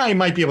done. Now, he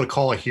might be able to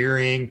call a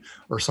hearing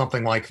or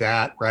something like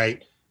that,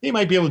 right? He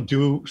might be able to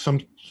do some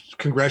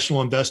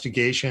congressional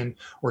investigation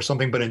or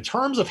something, but in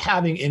terms of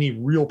having any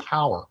real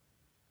power,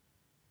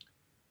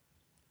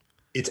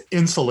 it's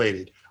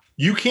insulated.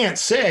 You can't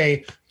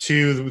say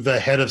to the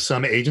head of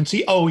some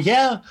agency, oh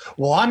yeah,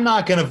 well, I'm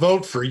not going to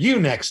vote for you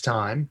next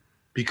time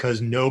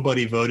because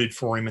nobody voted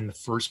for him in the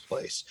first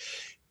place.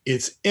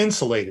 It's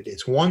insulated.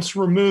 It's once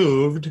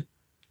removed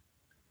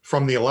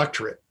from the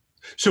electorate.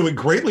 So it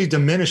greatly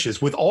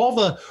diminishes with all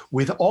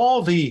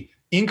the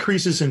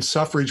increases in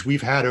suffrage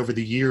we've had over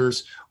the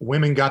years.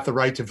 Women got the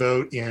right to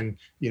vote in,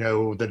 the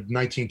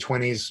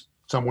 1920s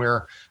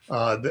somewhere.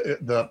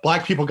 The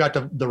black people got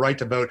the right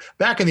to vote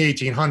back in the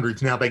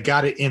 1800s. Now they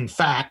got it in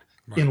fact,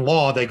 right. In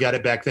law, they got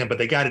it back then, but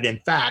they got it in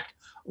fact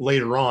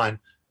later on.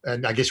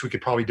 And I guess we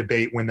could probably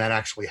debate when that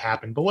actually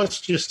happened, but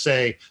let's just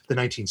say the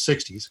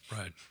 1960s.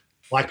 Right.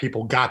 Black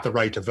people got the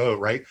right to vote,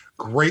 right?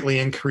 Greatly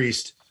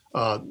increased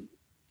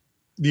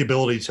the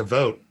ability to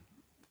vote.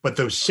 But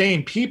those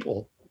same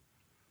people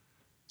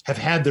have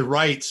had their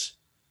rights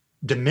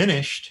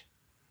diminished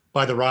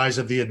by the rise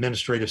of the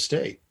administrative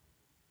state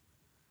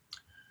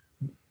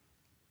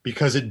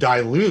because it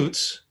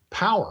dilutes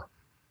power,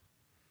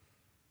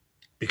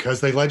 because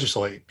they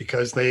legislate,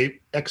 because they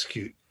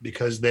execute,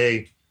 because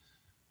they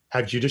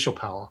have judicial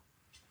power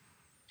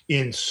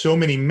in so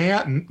many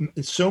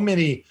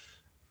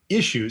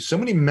issues, so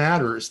many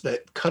matters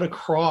that cut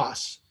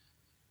across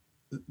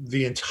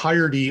the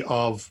entirety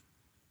of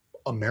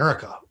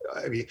America.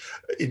 I mean,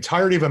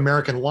 entirety of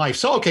American life.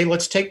 So, okay,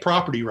 let's take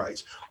property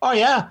rights. Oh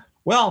yeah,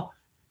 well,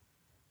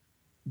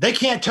 they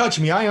can't touch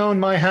me. I own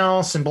my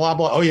house and blah,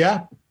 blah. Oh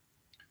yeah?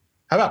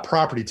 How about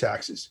property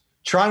taxes?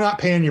 Try not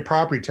paying your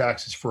property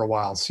taxes for a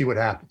while and see what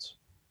happens.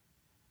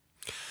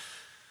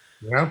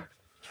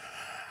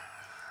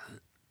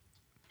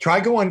 Try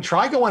going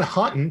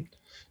hunting,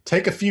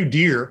 take a few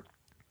deer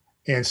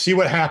and see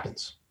what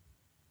happens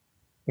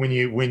when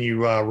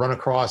you run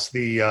across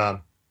the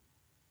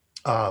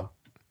DNR.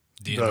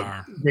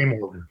 The game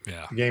warden.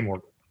 Yeah. Game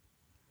warden.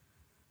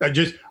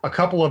 Just a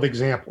couple of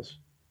examples.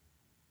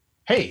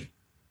 Hey,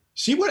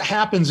 see what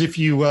happens if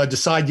you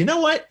decide, you know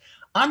what?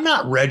 I'm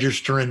not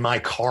registering my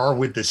car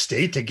with the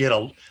state to get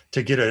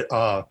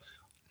a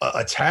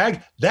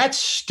tag. That's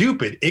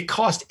stupid. It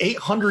cost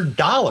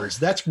 $800.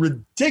 That's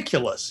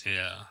ridiculous.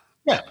 Yeah.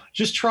 Yeah.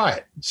 Just try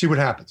it. See what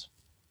happens.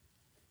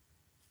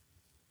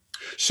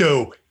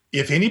 So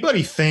if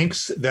anybody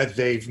thinks that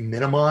they've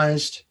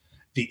minimized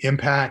the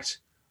impact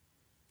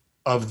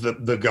of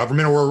the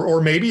government,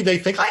 or maybe they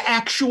think, I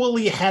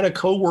actually had a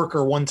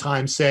coworker one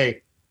time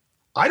say,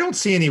 I don't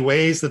see any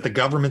ways that the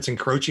government's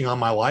encroaching on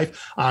my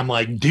life. I'm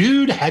like,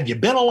 dude, have you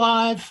been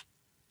alive?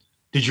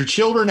 Did your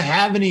children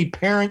have any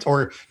parents,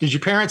 or did your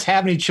parents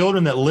have any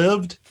children that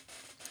lived?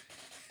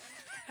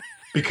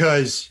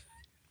 Because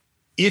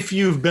if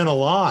you've been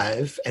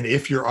alive and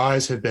if your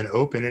eyes have been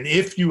open and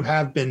if you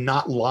have been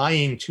not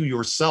lying to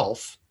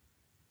yourself,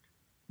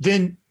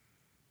 then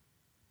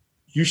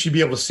you should be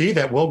able to see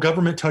that, well,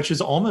 government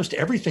touches almost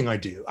everything I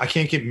do. I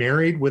can't get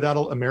married without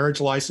a marriage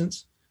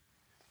license.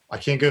 I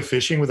can't go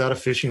fishing without a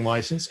fishing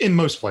license in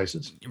most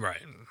places.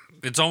 Right.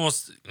 It's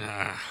almost,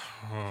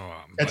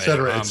 et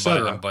cetera, et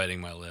cetera. I'm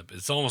biting my lip.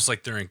 It's almost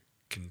like they're in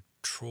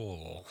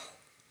control.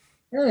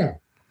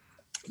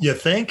 You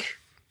think?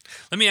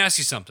 Let me ask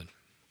you something.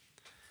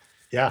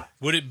 Yeah.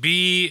 Would it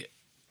be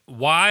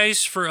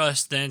wise for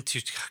us then to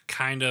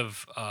kind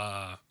of,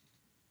 I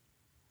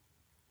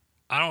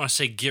don't want to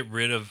say get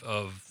rid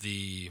of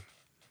the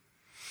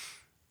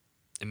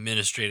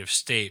administrative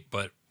state,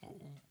 but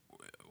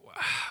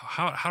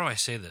how do I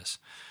say this?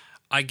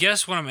 I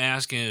guess what I'm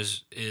asking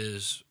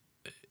is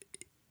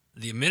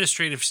the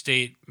administrative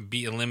state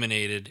be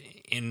eliminated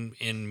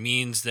in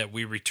means that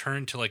we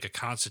return to like a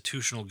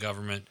constitutional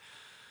government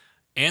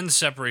and the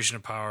separation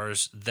of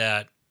powers,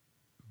 that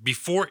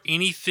before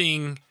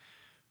anything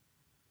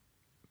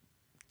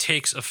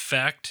takes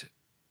effect,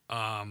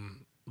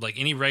 like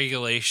any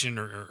regulation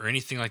or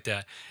anything like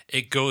that,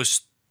 it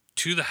goes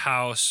to the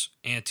House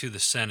and to the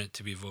Senate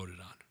to be voted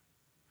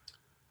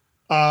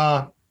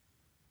on.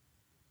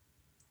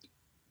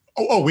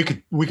 We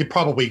could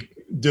probably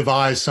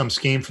devise some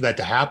scheme for that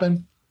to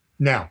happen.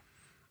 Now,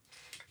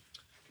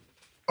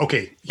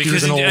 okay,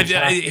 because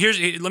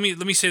let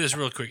me say this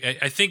real quick.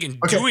 I think in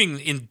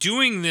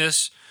doing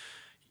this,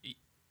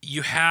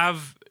 you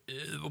have,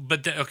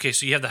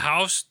 so you have the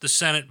House, the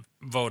Senate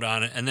vote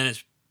on it, and then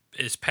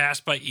it's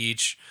passed by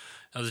each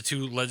of the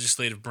two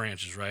legislative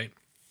branches, right?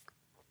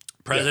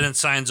 President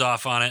signs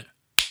off on it.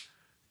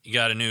 You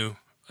got a new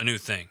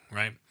thing,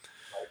 right?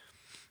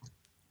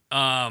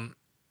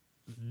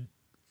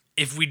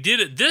 If we did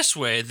it this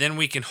way, then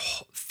we can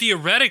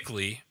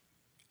theoretically,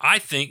 I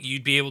think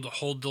you'd be able to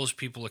hold those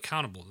people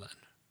accountable then.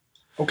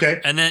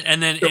 Okay. And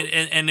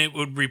then it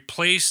would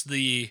replace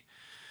the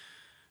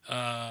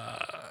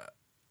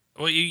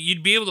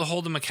you'd be able to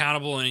hold them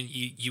accountable, and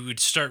you would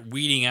start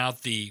weeding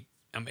out the,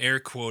 I'm air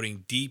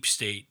quoting, deep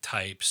state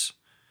types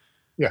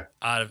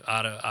out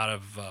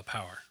of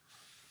power.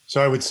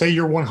 So I would say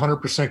you're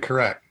 100%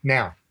 correct.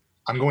 Now,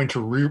 I'm going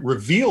to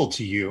reveal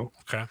to you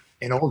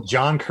an old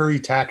John Kerry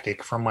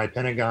tactic from my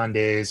Pentagon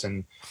days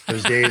and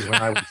those days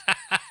when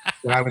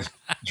I was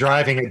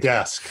driving a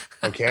desk.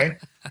 Okay.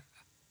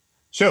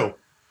 So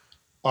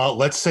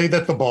let's say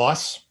that the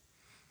boss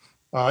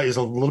is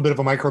a little bit of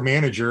a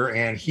micromanager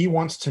and he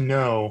wants to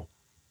know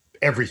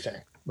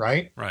everything,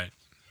 right? Right.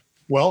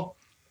 Well,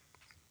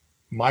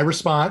 my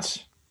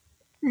response,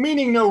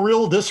 meaning no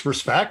real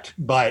disrespect,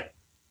 but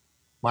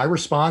my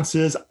response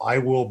is, I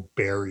will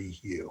bury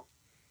you.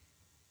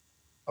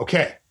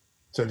 Okay.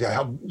 So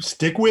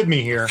stick with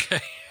me here.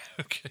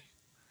 Okay.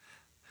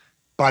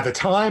 By the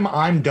time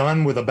I'm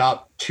done with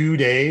about 2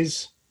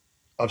 days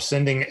of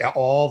sending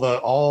all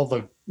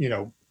the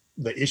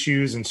the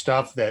issues and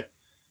stuff that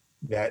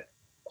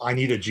I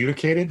need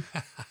adjudicated,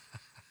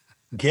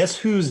 guess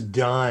who's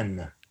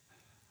done?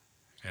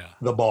 Yeah.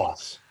 The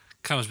boss.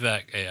 Comes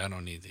back, hey, I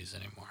don't need these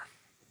anymore.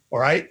 All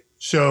right.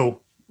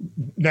 So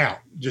now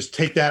just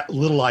take that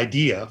little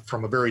idea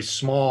from a very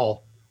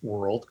small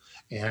world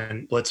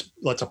and let's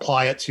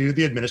apply it to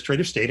the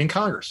administrative state and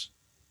Congress.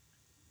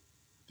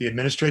 The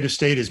administrative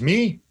state is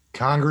me.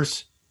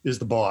 Congress is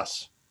the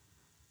boss.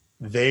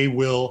 They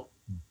will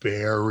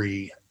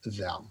bury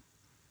them.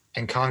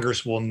 And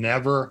Congress will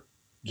never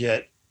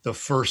get the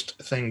first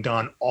thing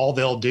done. All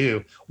they'll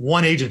do,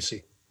 one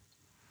agency,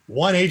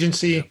 one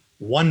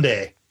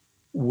day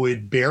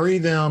would bury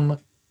them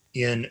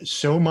in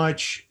so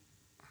much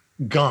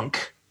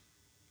gunk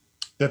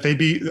that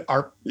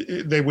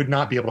they would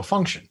not be able to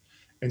function.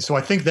 And so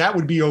I think that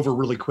would be over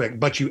really quick.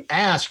 But you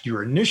asked,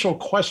 your initial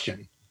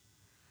question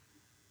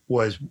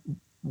was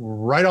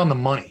right on the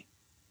money.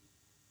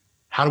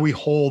 How do we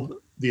hold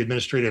the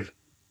administrative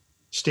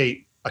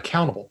state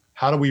accountable?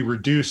 How do we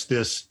reduce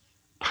this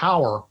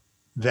power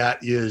that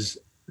is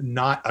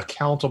not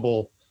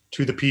accountable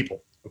to the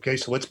people? Okay,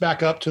 so let's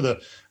back up to the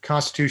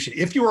Constitution.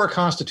 If you are a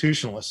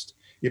constitutionalist,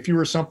 if you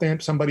are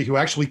somebody who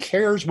actually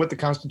cares what the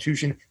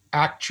Constitution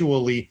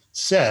actually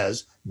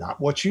says, not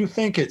what you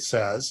think it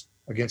says,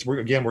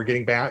 we're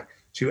getting back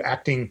to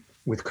acting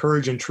with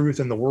courage and truth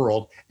in the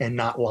world and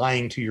not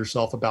lying to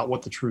yourself about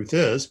what the truth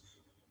is.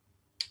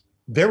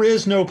 There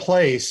is no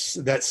place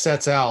that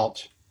sets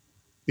out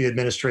the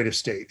administrative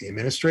state. The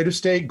administrative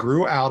state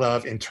grew out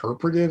of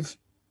interpretive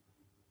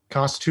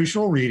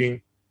constitutional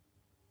reading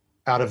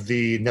out of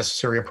the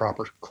necessary and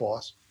proper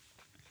clause.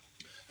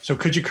 So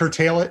could you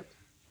curtail it?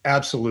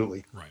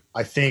 Absolutely. Right.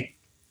 I think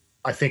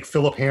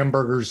Philip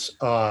Hamburger's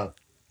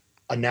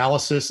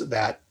analysis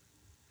that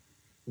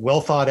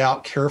well thought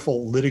out,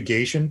 careful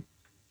litigation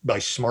by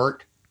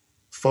smart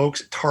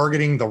folks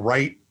targeting the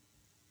right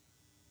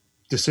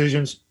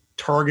decisions,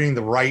 targeting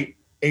the right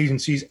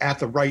agencies at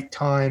the right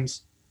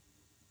times,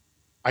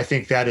 I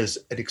think that is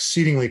an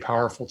exceedingly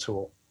powerful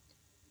tool.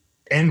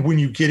 And when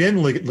you get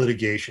in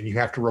litigation, you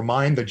have to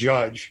remind the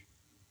judge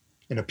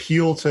and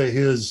appeal to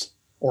his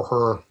or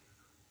her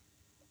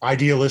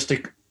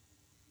idealistic,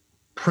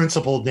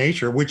 principled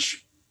nature,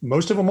 which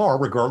most of them are,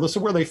 regardless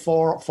of where they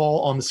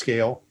fall on the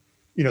scale,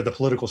 the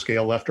political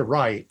scale, left or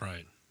right.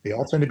 Right. They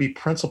all tend to be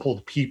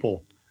principled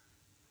people,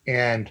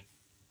 and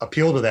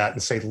appeal to that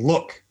and say,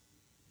 look,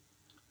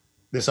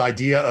 this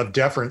idea of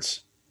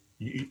deference,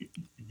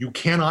 you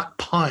cannot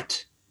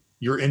punt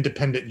your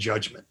independent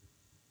judgment.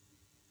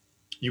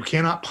 You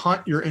cannot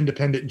punt your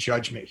independent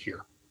judgment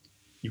here.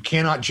 You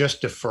cannot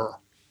just defer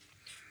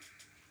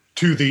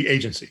to the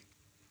agency.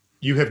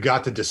 You have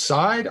got to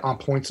decide on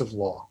points of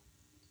law.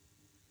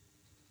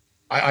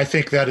 I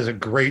think that is a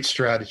great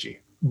strategy.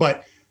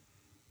 But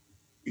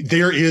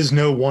there is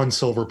no one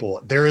silver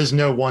bullet. There is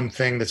no one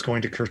thing that's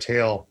going to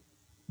curtail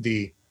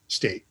the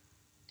state.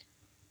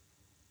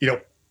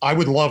 I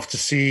would love to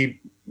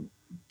see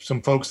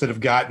some folks that have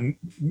gotten,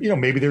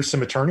 maybe there's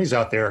some attorneys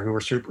out there who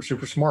are super,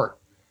 super smart.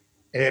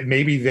 And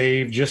maybe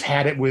they've just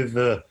had it with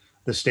the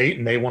state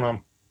and they want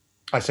to,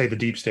 I say the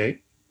deep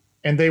state,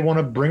 and they want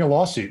to bring a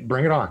lawsuit,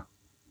 bring it on.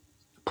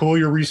 Pool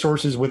your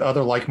resources with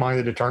other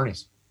like-minded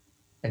attorneys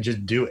and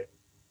just do it.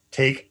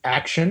 Take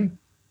action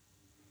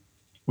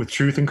with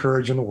truth and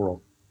courage in the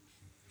world.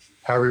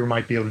 However you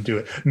might be able to do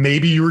it.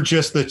 Maybe you were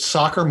just the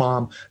soccer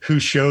mom who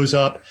shows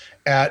up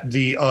at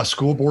the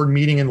school board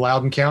meeting in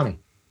Loudoun County,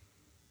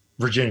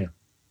 Virginia.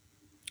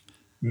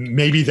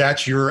 Maybe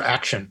that's your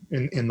action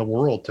in the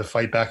world to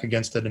fight back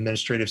against an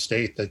administrative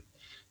state that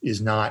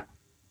is not,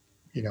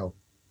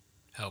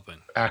 helping,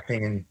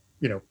 acting,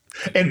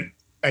 and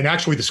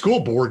actually the school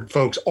board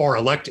folks are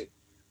elected,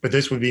 but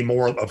this would be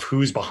more of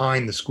who's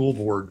behind the school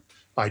board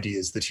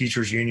ideas, the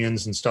teachers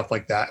unions and stuff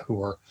like that,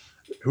 who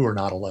are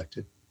not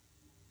elected.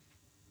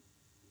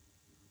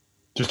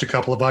 Just a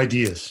couple of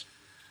ideas.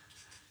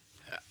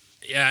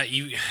 Yeah,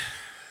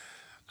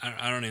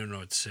 I don't even know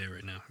what to say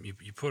right now. You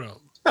put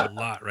a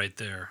lot right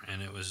there,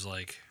 and it was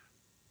like,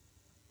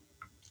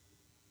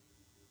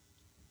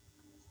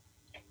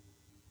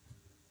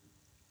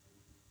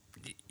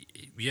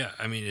 yeah.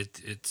 I mean,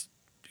 it's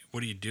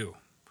what do you do?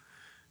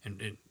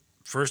 And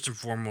first and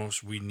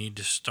foremost, we need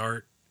to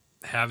start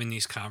having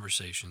these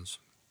conversations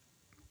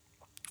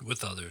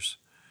with others.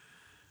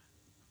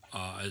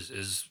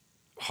 As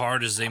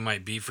hard as they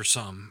might be for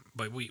some,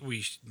 but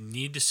we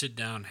need to sit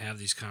down and have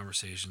these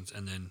conversations,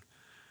 and then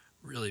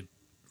really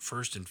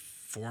first and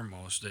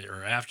foremost,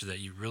 or after that,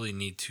 you really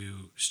need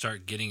to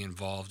start getting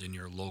involved in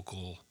your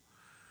local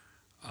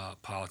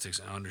politics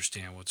and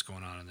understand what's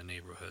going on in the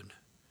neighborhood,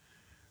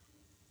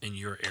 in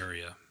your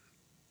area,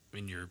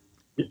 in your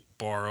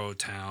borough,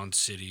 town,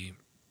 city,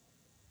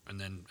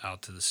 and then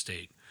out to the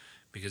state,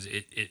 because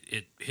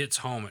it hits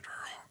home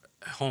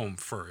at home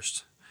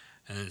first,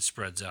 and then it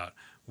spreads out.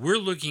 We're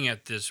looking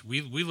at this.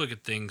 We look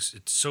at things.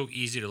 It's so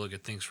easy to look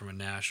at things from a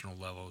national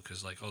level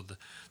because, like,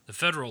 the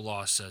federal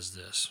law says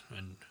this,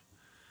 and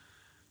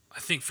I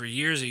think for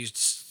years I used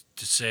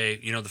to say,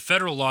 the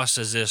federal law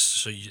says this,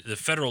 so the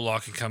federal law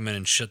can come in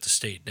and shut the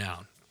state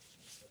down.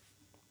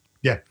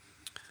 Yeah.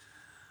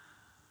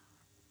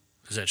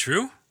 Is that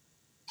true?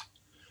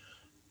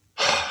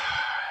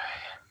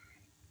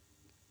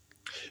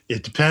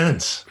 It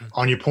depends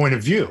on your point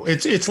of view.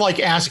 It's like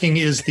asking,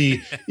 is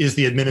the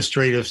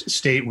administrative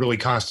state really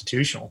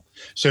constitutional?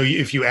 So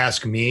if you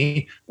ask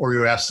me, or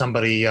you ask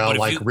somebody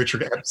like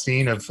Richard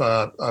Epstein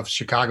of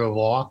Chicago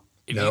law,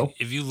 no.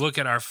 If you look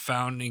at our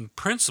founding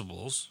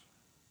principles,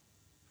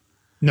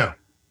 no.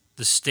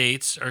 The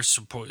states are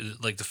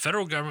like the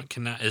federal government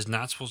is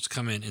not supposed to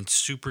come in and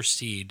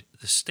supersede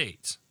the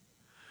states.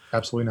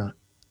 Absolutely not.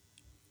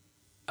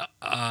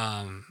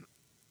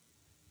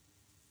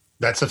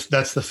 That's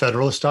the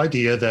Federalist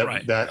idea that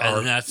right.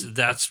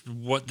 That's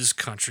what this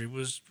country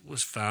was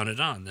founded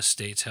on. The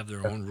states have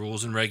their own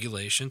rules and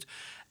regulations,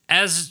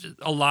 as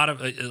all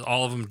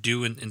of them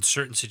do in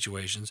certain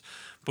situations.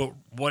 But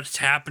what's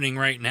happening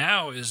right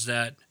now is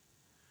that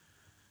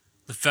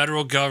the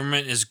federal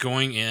government is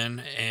going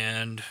in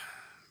and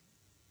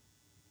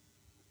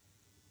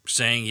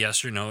saying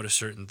yes or no to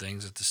certain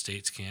things that the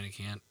states can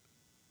and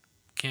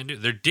can't do.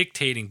 They're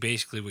dictating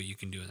basically what you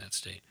can do in that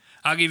state.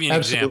 I'll give you an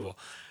example.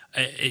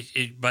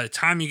 By the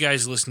time you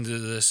guys listen to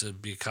this, it'll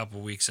be a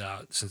couple weeks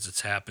out since it's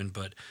happened.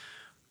 But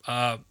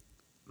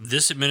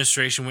this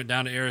administration went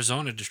down to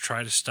Arizona to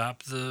try to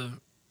stop the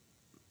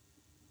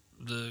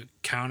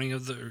counting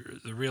of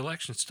the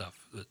re-election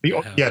stuff.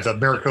 The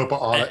Maricopa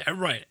audit.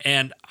 Right.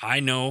 And I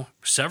know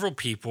several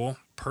people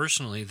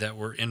personally that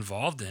were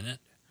involved in it,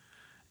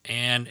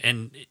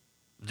 and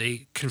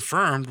they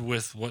confirmed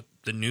with what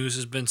the news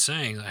has been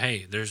saying.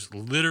 Hey, there's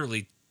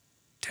literally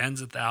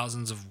tens of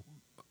thousands of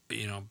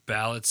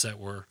ballots that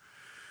were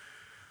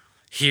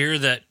here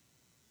that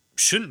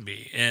shouldn't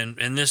be, and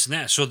this and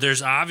that. So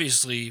there's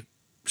obviously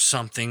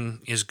something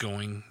is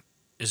going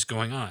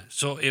on.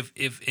 So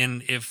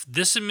if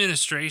this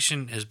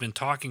administration has been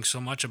talking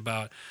so much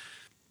about,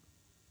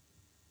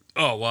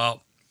 oh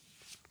well,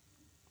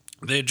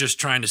 they're just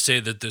trying to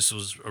say that this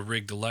was a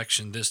rigged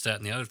election, this, that,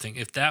 and the other thing.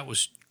 If that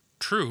was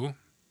true,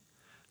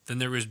 then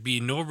there would be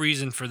no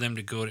reason for them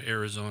to go to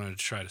Arizona to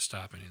try to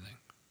stop anything.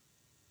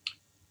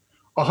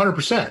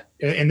 100%.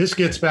 And this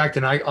gets back to,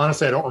 and I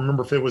honestly, I don't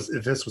remember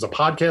if this was a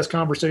podcast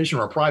conversation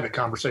or a private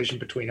conversation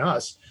between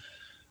us,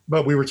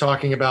 but we were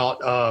talking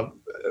about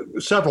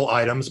several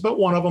items, but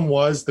one of them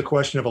was the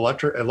question of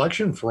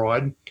election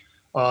fraud.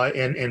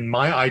 And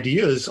my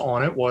ideas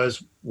on it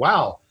was,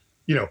 wow,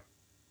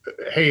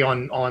 hey,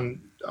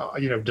 on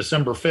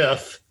December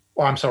 5th,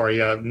 or I'm sorry,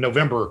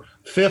 November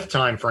 5th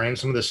timeframe,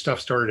 some of this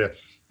stuff started to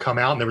come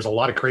out, and there was a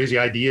lot of crazy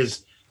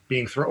ideas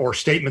being or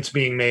statements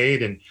being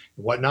made and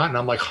whatnot. And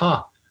I'm like,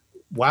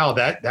 wow,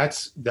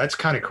 that's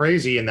kind of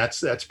crazy. And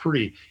that's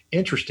pretty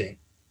interesting.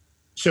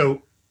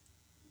 So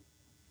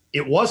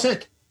it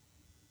wasn't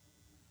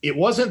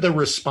the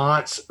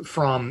response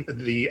from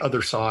the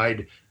other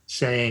side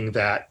saying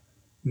that,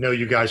 no,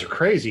 you guys are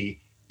crazy.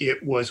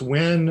 It was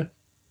when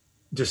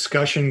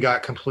discussion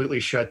got completely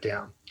shut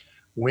down,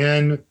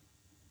 when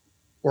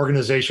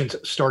organizations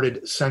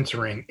started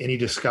censoring any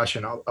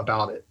discussion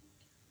about it,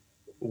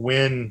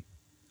 when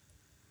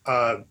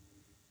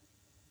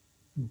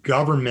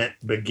government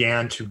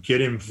began to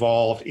get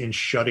involved in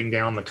shutting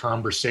down the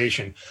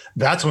conversation,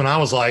 that's when I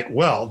was like,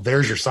 well,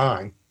 there's your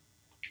sign.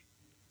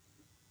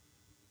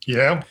 You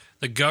know?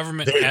 The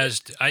government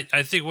has,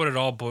 I think what it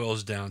all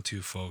boils down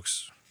to,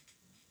 folks,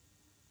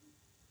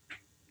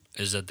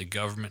 is that the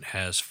government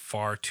has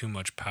far too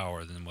much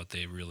power than what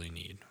they really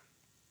need.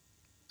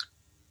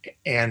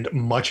 And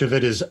much of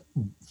it is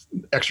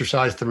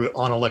exercised through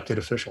unelected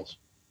officials.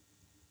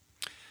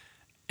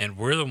 And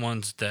we're the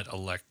ones that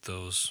elect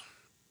those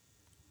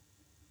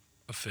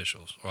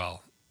officials.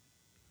 Well,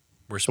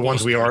 we're the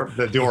ones we are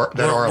that are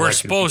we're elected.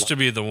 supposed to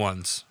be the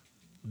ones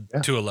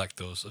to elect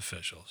those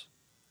officials.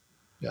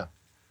 Yeah.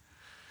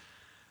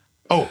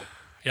 Oh,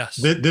 yes.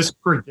 This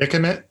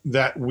predicament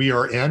that we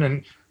are in,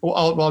 and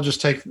I'll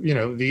just take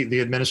the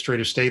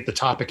administrative state, the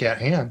topic at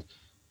hand.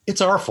 It's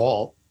our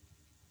fault.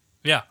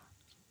 Yeah.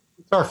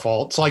 It's our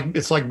fault.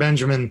 It's like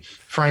Benjamin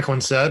Franklin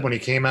said when he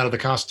came out of the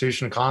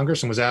Constitution of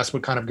Congress and was asked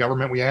what kind of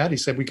government we had. He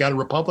said, "We got a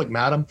republic,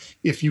 madam,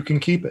 if you can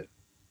keep it.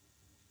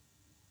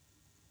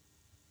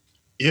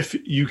 If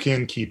you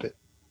can keep it."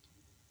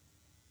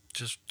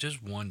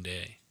 Just one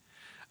day,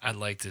 I'd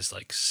like to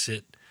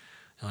sit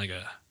in like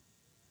a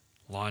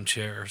lawn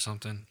chair or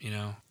something,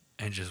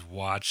 and just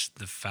watch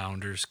the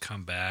founders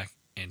come back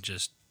and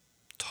just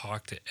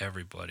talk to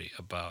everybody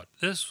about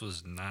this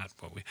was not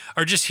what we,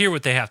 or just hear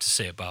what they have to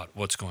say about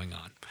what's going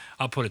on.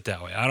 I'll put it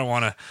that way. I don't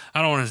want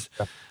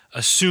to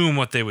assume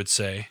what they would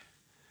say.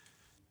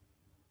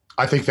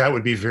 I think that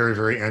would be very,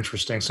 very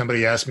interesting.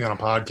 Somebody asked me on a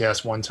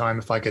podcast one time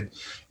if I could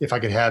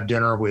have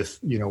dinner with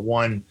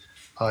one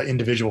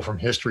individual from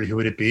history, who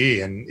would it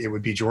be? And it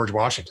would be George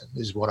Washington,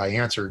 is what I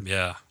answered.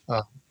 Yeah.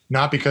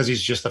 Not because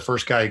he's just the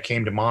first guy who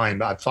came to mind,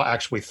 but I've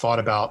actually thought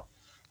about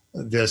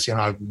this, and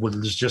I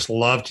would just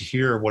love to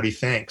hear what he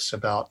thinks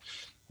about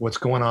what's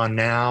going on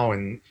now.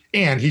 And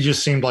he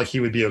just seemed like he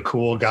would be a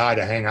cool guy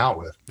to hang out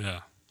with.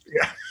 Yeah.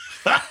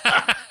 Yeah.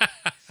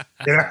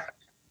 Yeah.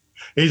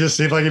 He just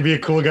seemed like he'd be a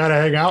cool guy to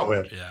hang out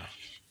with. Yeah.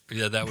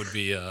 Yeah, that would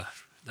be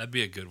that'd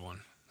be a good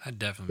one. That'd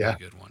definitely be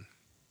a good one.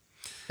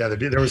 Yeah,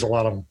 there was a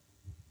lot of them.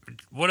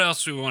 What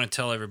else do we want to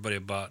tell everybody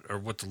about, or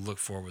what to look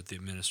for with the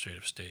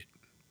administrative state?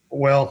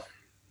 Well,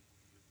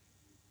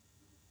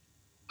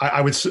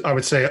 I would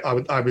say I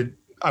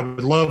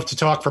would love to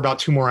talk for about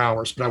 2 more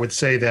hours, but I would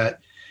say that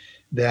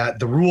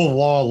the rule of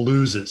law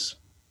loses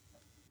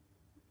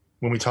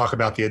when we talk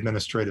about the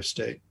administrative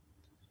state.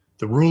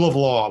 The rule of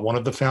law, one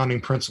of the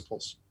founding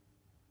principles,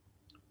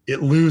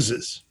 it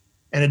loses.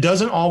 And it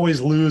doesn't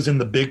always lose in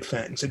the big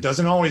things. It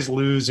doesn't always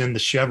lose in the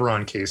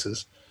Chevron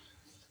cases,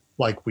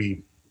 like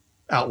we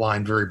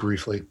outlined very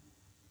briefly.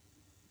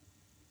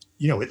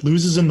 It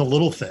loses in the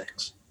little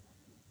things.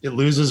 It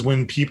loses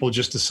when people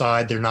just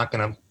decide they're not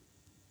going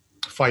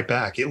to fight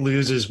back. It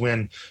loses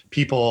when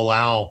people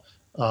allow,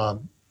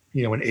 an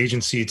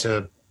agency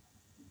to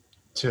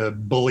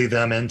bully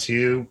them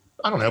into,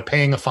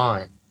 paying a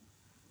fine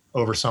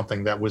over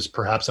something that was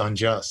perhaps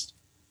unjust.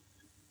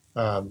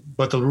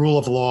 But the rule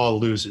of law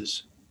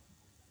loses.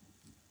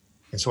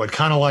 And so I'd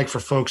kind of like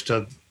for folks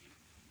to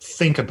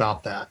think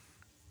about that.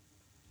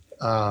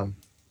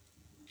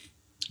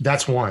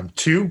 That's one.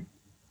 2,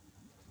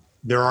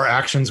 there are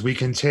actions we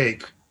can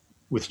take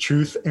with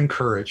truth and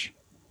courage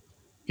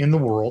in the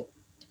world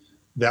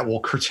that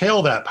will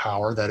curtail that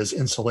power that is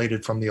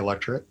insulated from the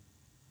electorate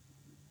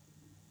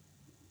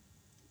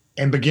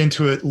and begin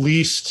to at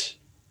least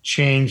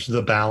change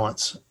the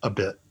balance a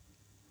bit.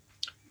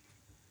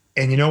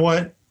 And you know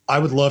what? I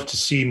would love to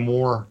see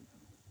more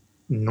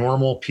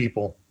normal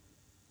people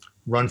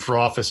run for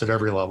office at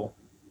every level.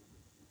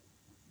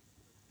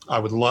 I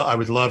would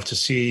love to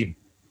see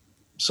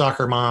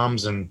soccer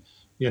moms and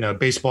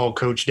baseball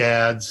coach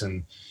dads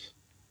and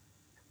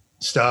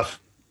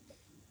stuff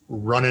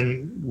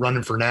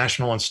running for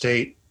national and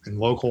state and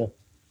local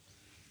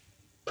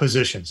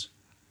positions,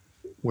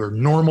 where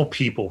normal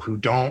people who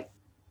don't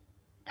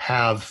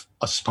have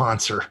a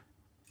sponsor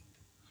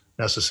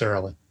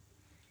necessarily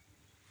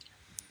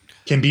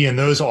can be in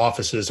those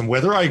offices. And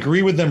whether I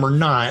agree with them or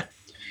not,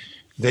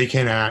 they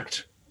can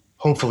act,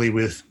 hopefully,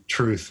 with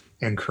truth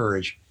and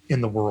courage in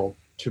the world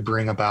to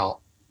bring about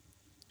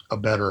a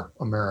better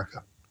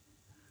America.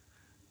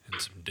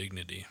 And some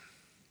dignity.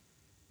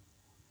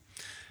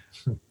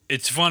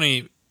 It's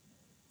funny.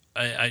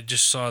 I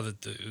just saw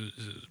that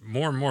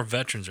more and more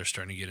veterans are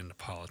starting to get into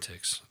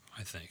politics,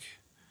 I think.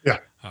 Yeah.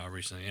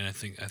 Recently. And I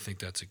think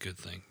that's a good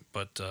thing.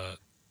 But,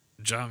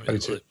 John,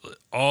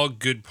 all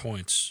good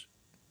points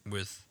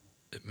with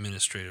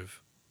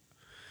administrative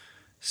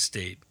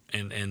state.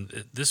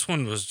 And this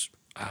one was,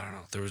 I don't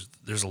know,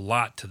 there's a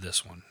lot to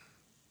this one.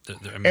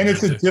 And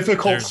it's a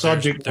difficult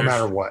subject no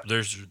matter what.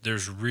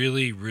 There's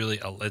really, really,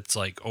 it's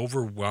like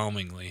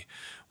overwhelmingly,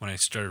 when I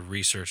started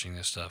researching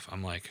this stuff,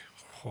 I'm like,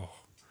 oh,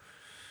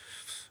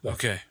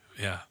 okay,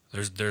 yeah,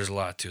 there's a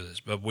lot to this.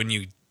 But when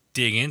you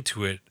dig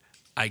into it,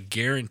 I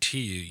guarantee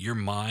you, your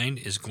mind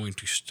is going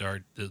to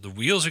start, the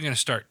wheels are going to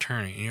start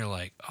turning, and you're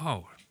like,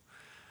 oh,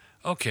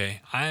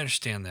 okay, I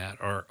understand that,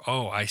 or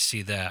oh, I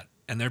see that.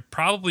 And you're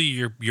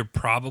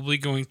probably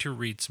going to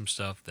read some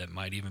stuff that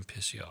might even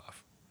piss you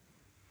off.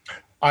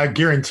 I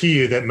guarantee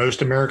you that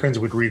most Americans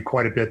would read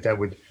quite a bit that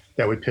would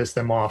piss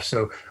them off.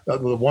 So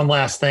the one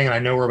last thing, and I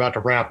know we're about to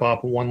wrap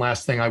up, one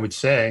last thing I would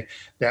say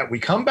that we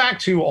come back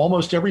to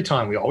almost every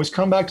time. We always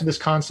come back to this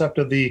concept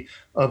of the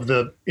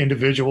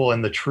individual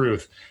and the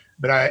truth.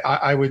 But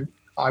I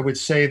would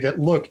say that,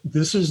 look,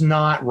 this is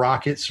not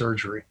rocket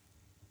surgery,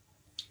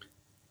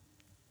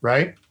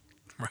 right?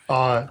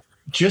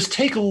 Just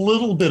take a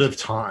little bit of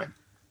time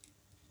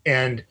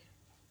and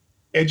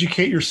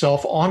educate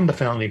yourself on the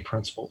founding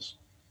principles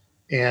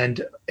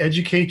and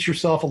educate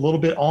yourself a little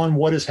bit on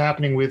what is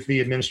happening with the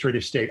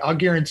administrative state. I'll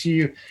guarantee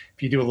you,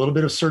 if you do a little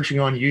bit of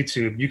searching on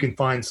YouTube, you can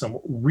find some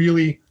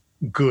really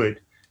good,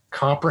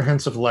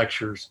 comprehensive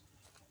lectures.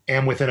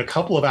 And within a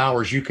couple of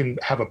hours, you can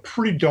have a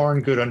pretty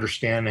darn good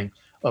understanding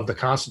of the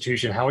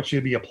Constitution, how it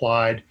should be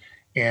applied,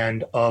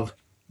 and of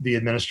the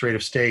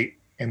administrative state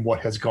and what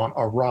has gone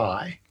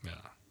awry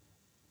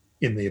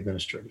in the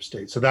administrative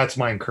state. So that's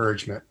my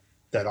encouragement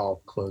that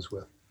I'll close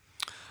with.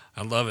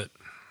 I love it.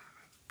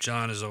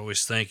 John, as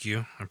always, thank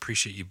you. I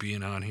appreciate you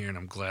being on here, and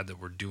I'm glad that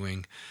we're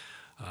doing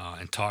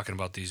and talking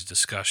about these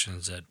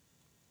discussions that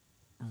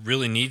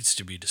really needs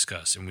to be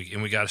discussed, and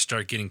we got to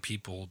start getting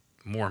people,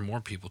 more and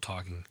more people,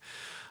 talking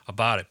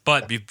about it.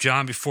 But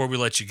John, before we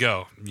let you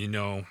go,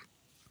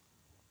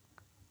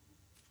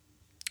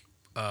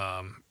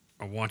 I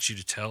want you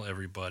to tell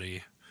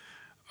everybody.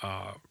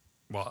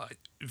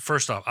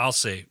 First off, I'll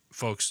say,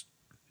 folks,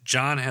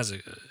 John has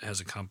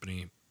a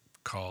company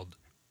called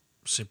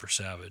Simper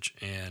Savage,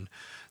 and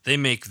they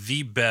make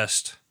the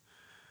best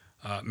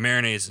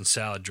marinades and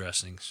salad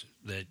dressings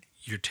that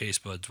your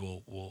taste buds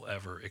will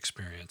ever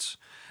experience.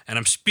 And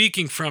I'm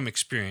speaking from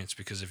experience,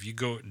 because if you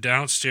go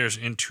downstairs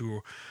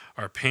into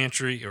our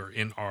pantry or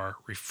in our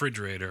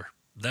refrigerator,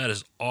 that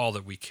is all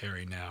that we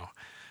carry now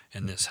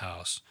in this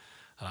house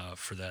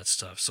for that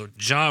stuff. So,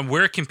 John,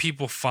 where can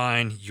people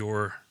find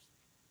your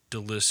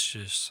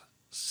delicious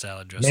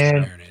salad dressing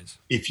marinades?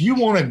 If you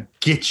want to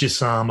get you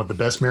some of the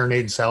best marinade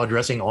and salad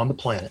dressing on the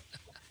planet,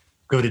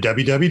 go to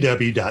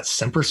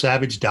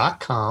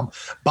www.sempersavage.com.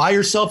 Buy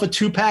yourself a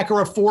 2-pack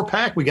or a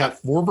 4-pack. We got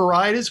 4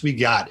 varieties. We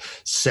got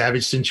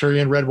Savage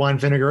Centurion red wine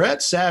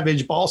vinaigrette,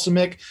 Savage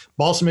balsamic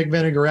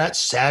vinaigrette,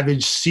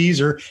 Savage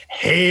Caesar,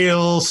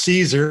 Hail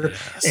Caesar,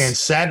 and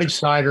Savage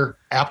cider,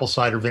 apple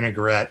cider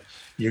vinaigrette.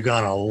 You're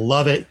going to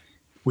love it.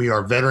 We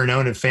are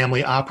veteran-owned and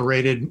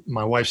family-operated.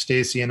 My wife,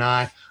 Stacy, and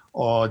I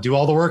do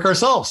all the work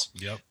ourselves.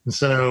 Yep. And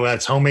so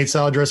that's homemade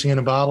salad dressing in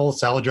a bottle,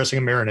 salad dressing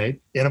and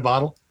marinade in a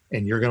bottle,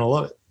 and you're going to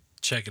love it.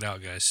 Check it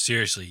out, guys.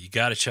 Seriously, you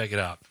got to check it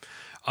out.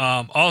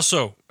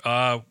 Also,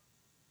 got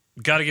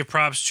to give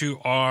props to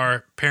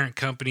our parent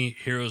company,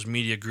 Heroes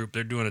Media Group.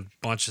 They're doing a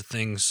bunch of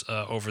things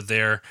over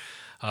there.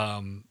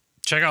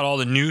 Check out all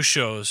the new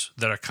shows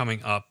that are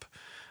coming up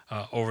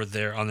over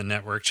there on the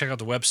network. Check out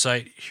the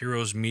website,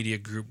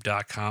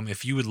 heroesmediagroup.com.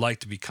 If you would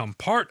like to become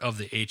part of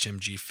the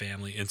HMG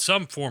family in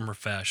some form or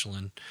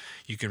fashion,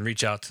 you can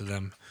reach out to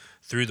them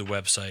through the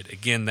website.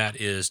 Again, that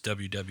is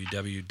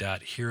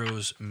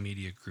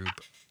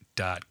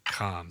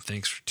www.heroesmediagroup.com.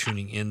 Thanks for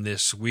tuning in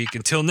this week.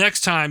 Until next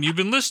time, you've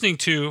been listening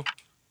to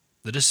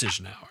The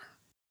Decision Hour.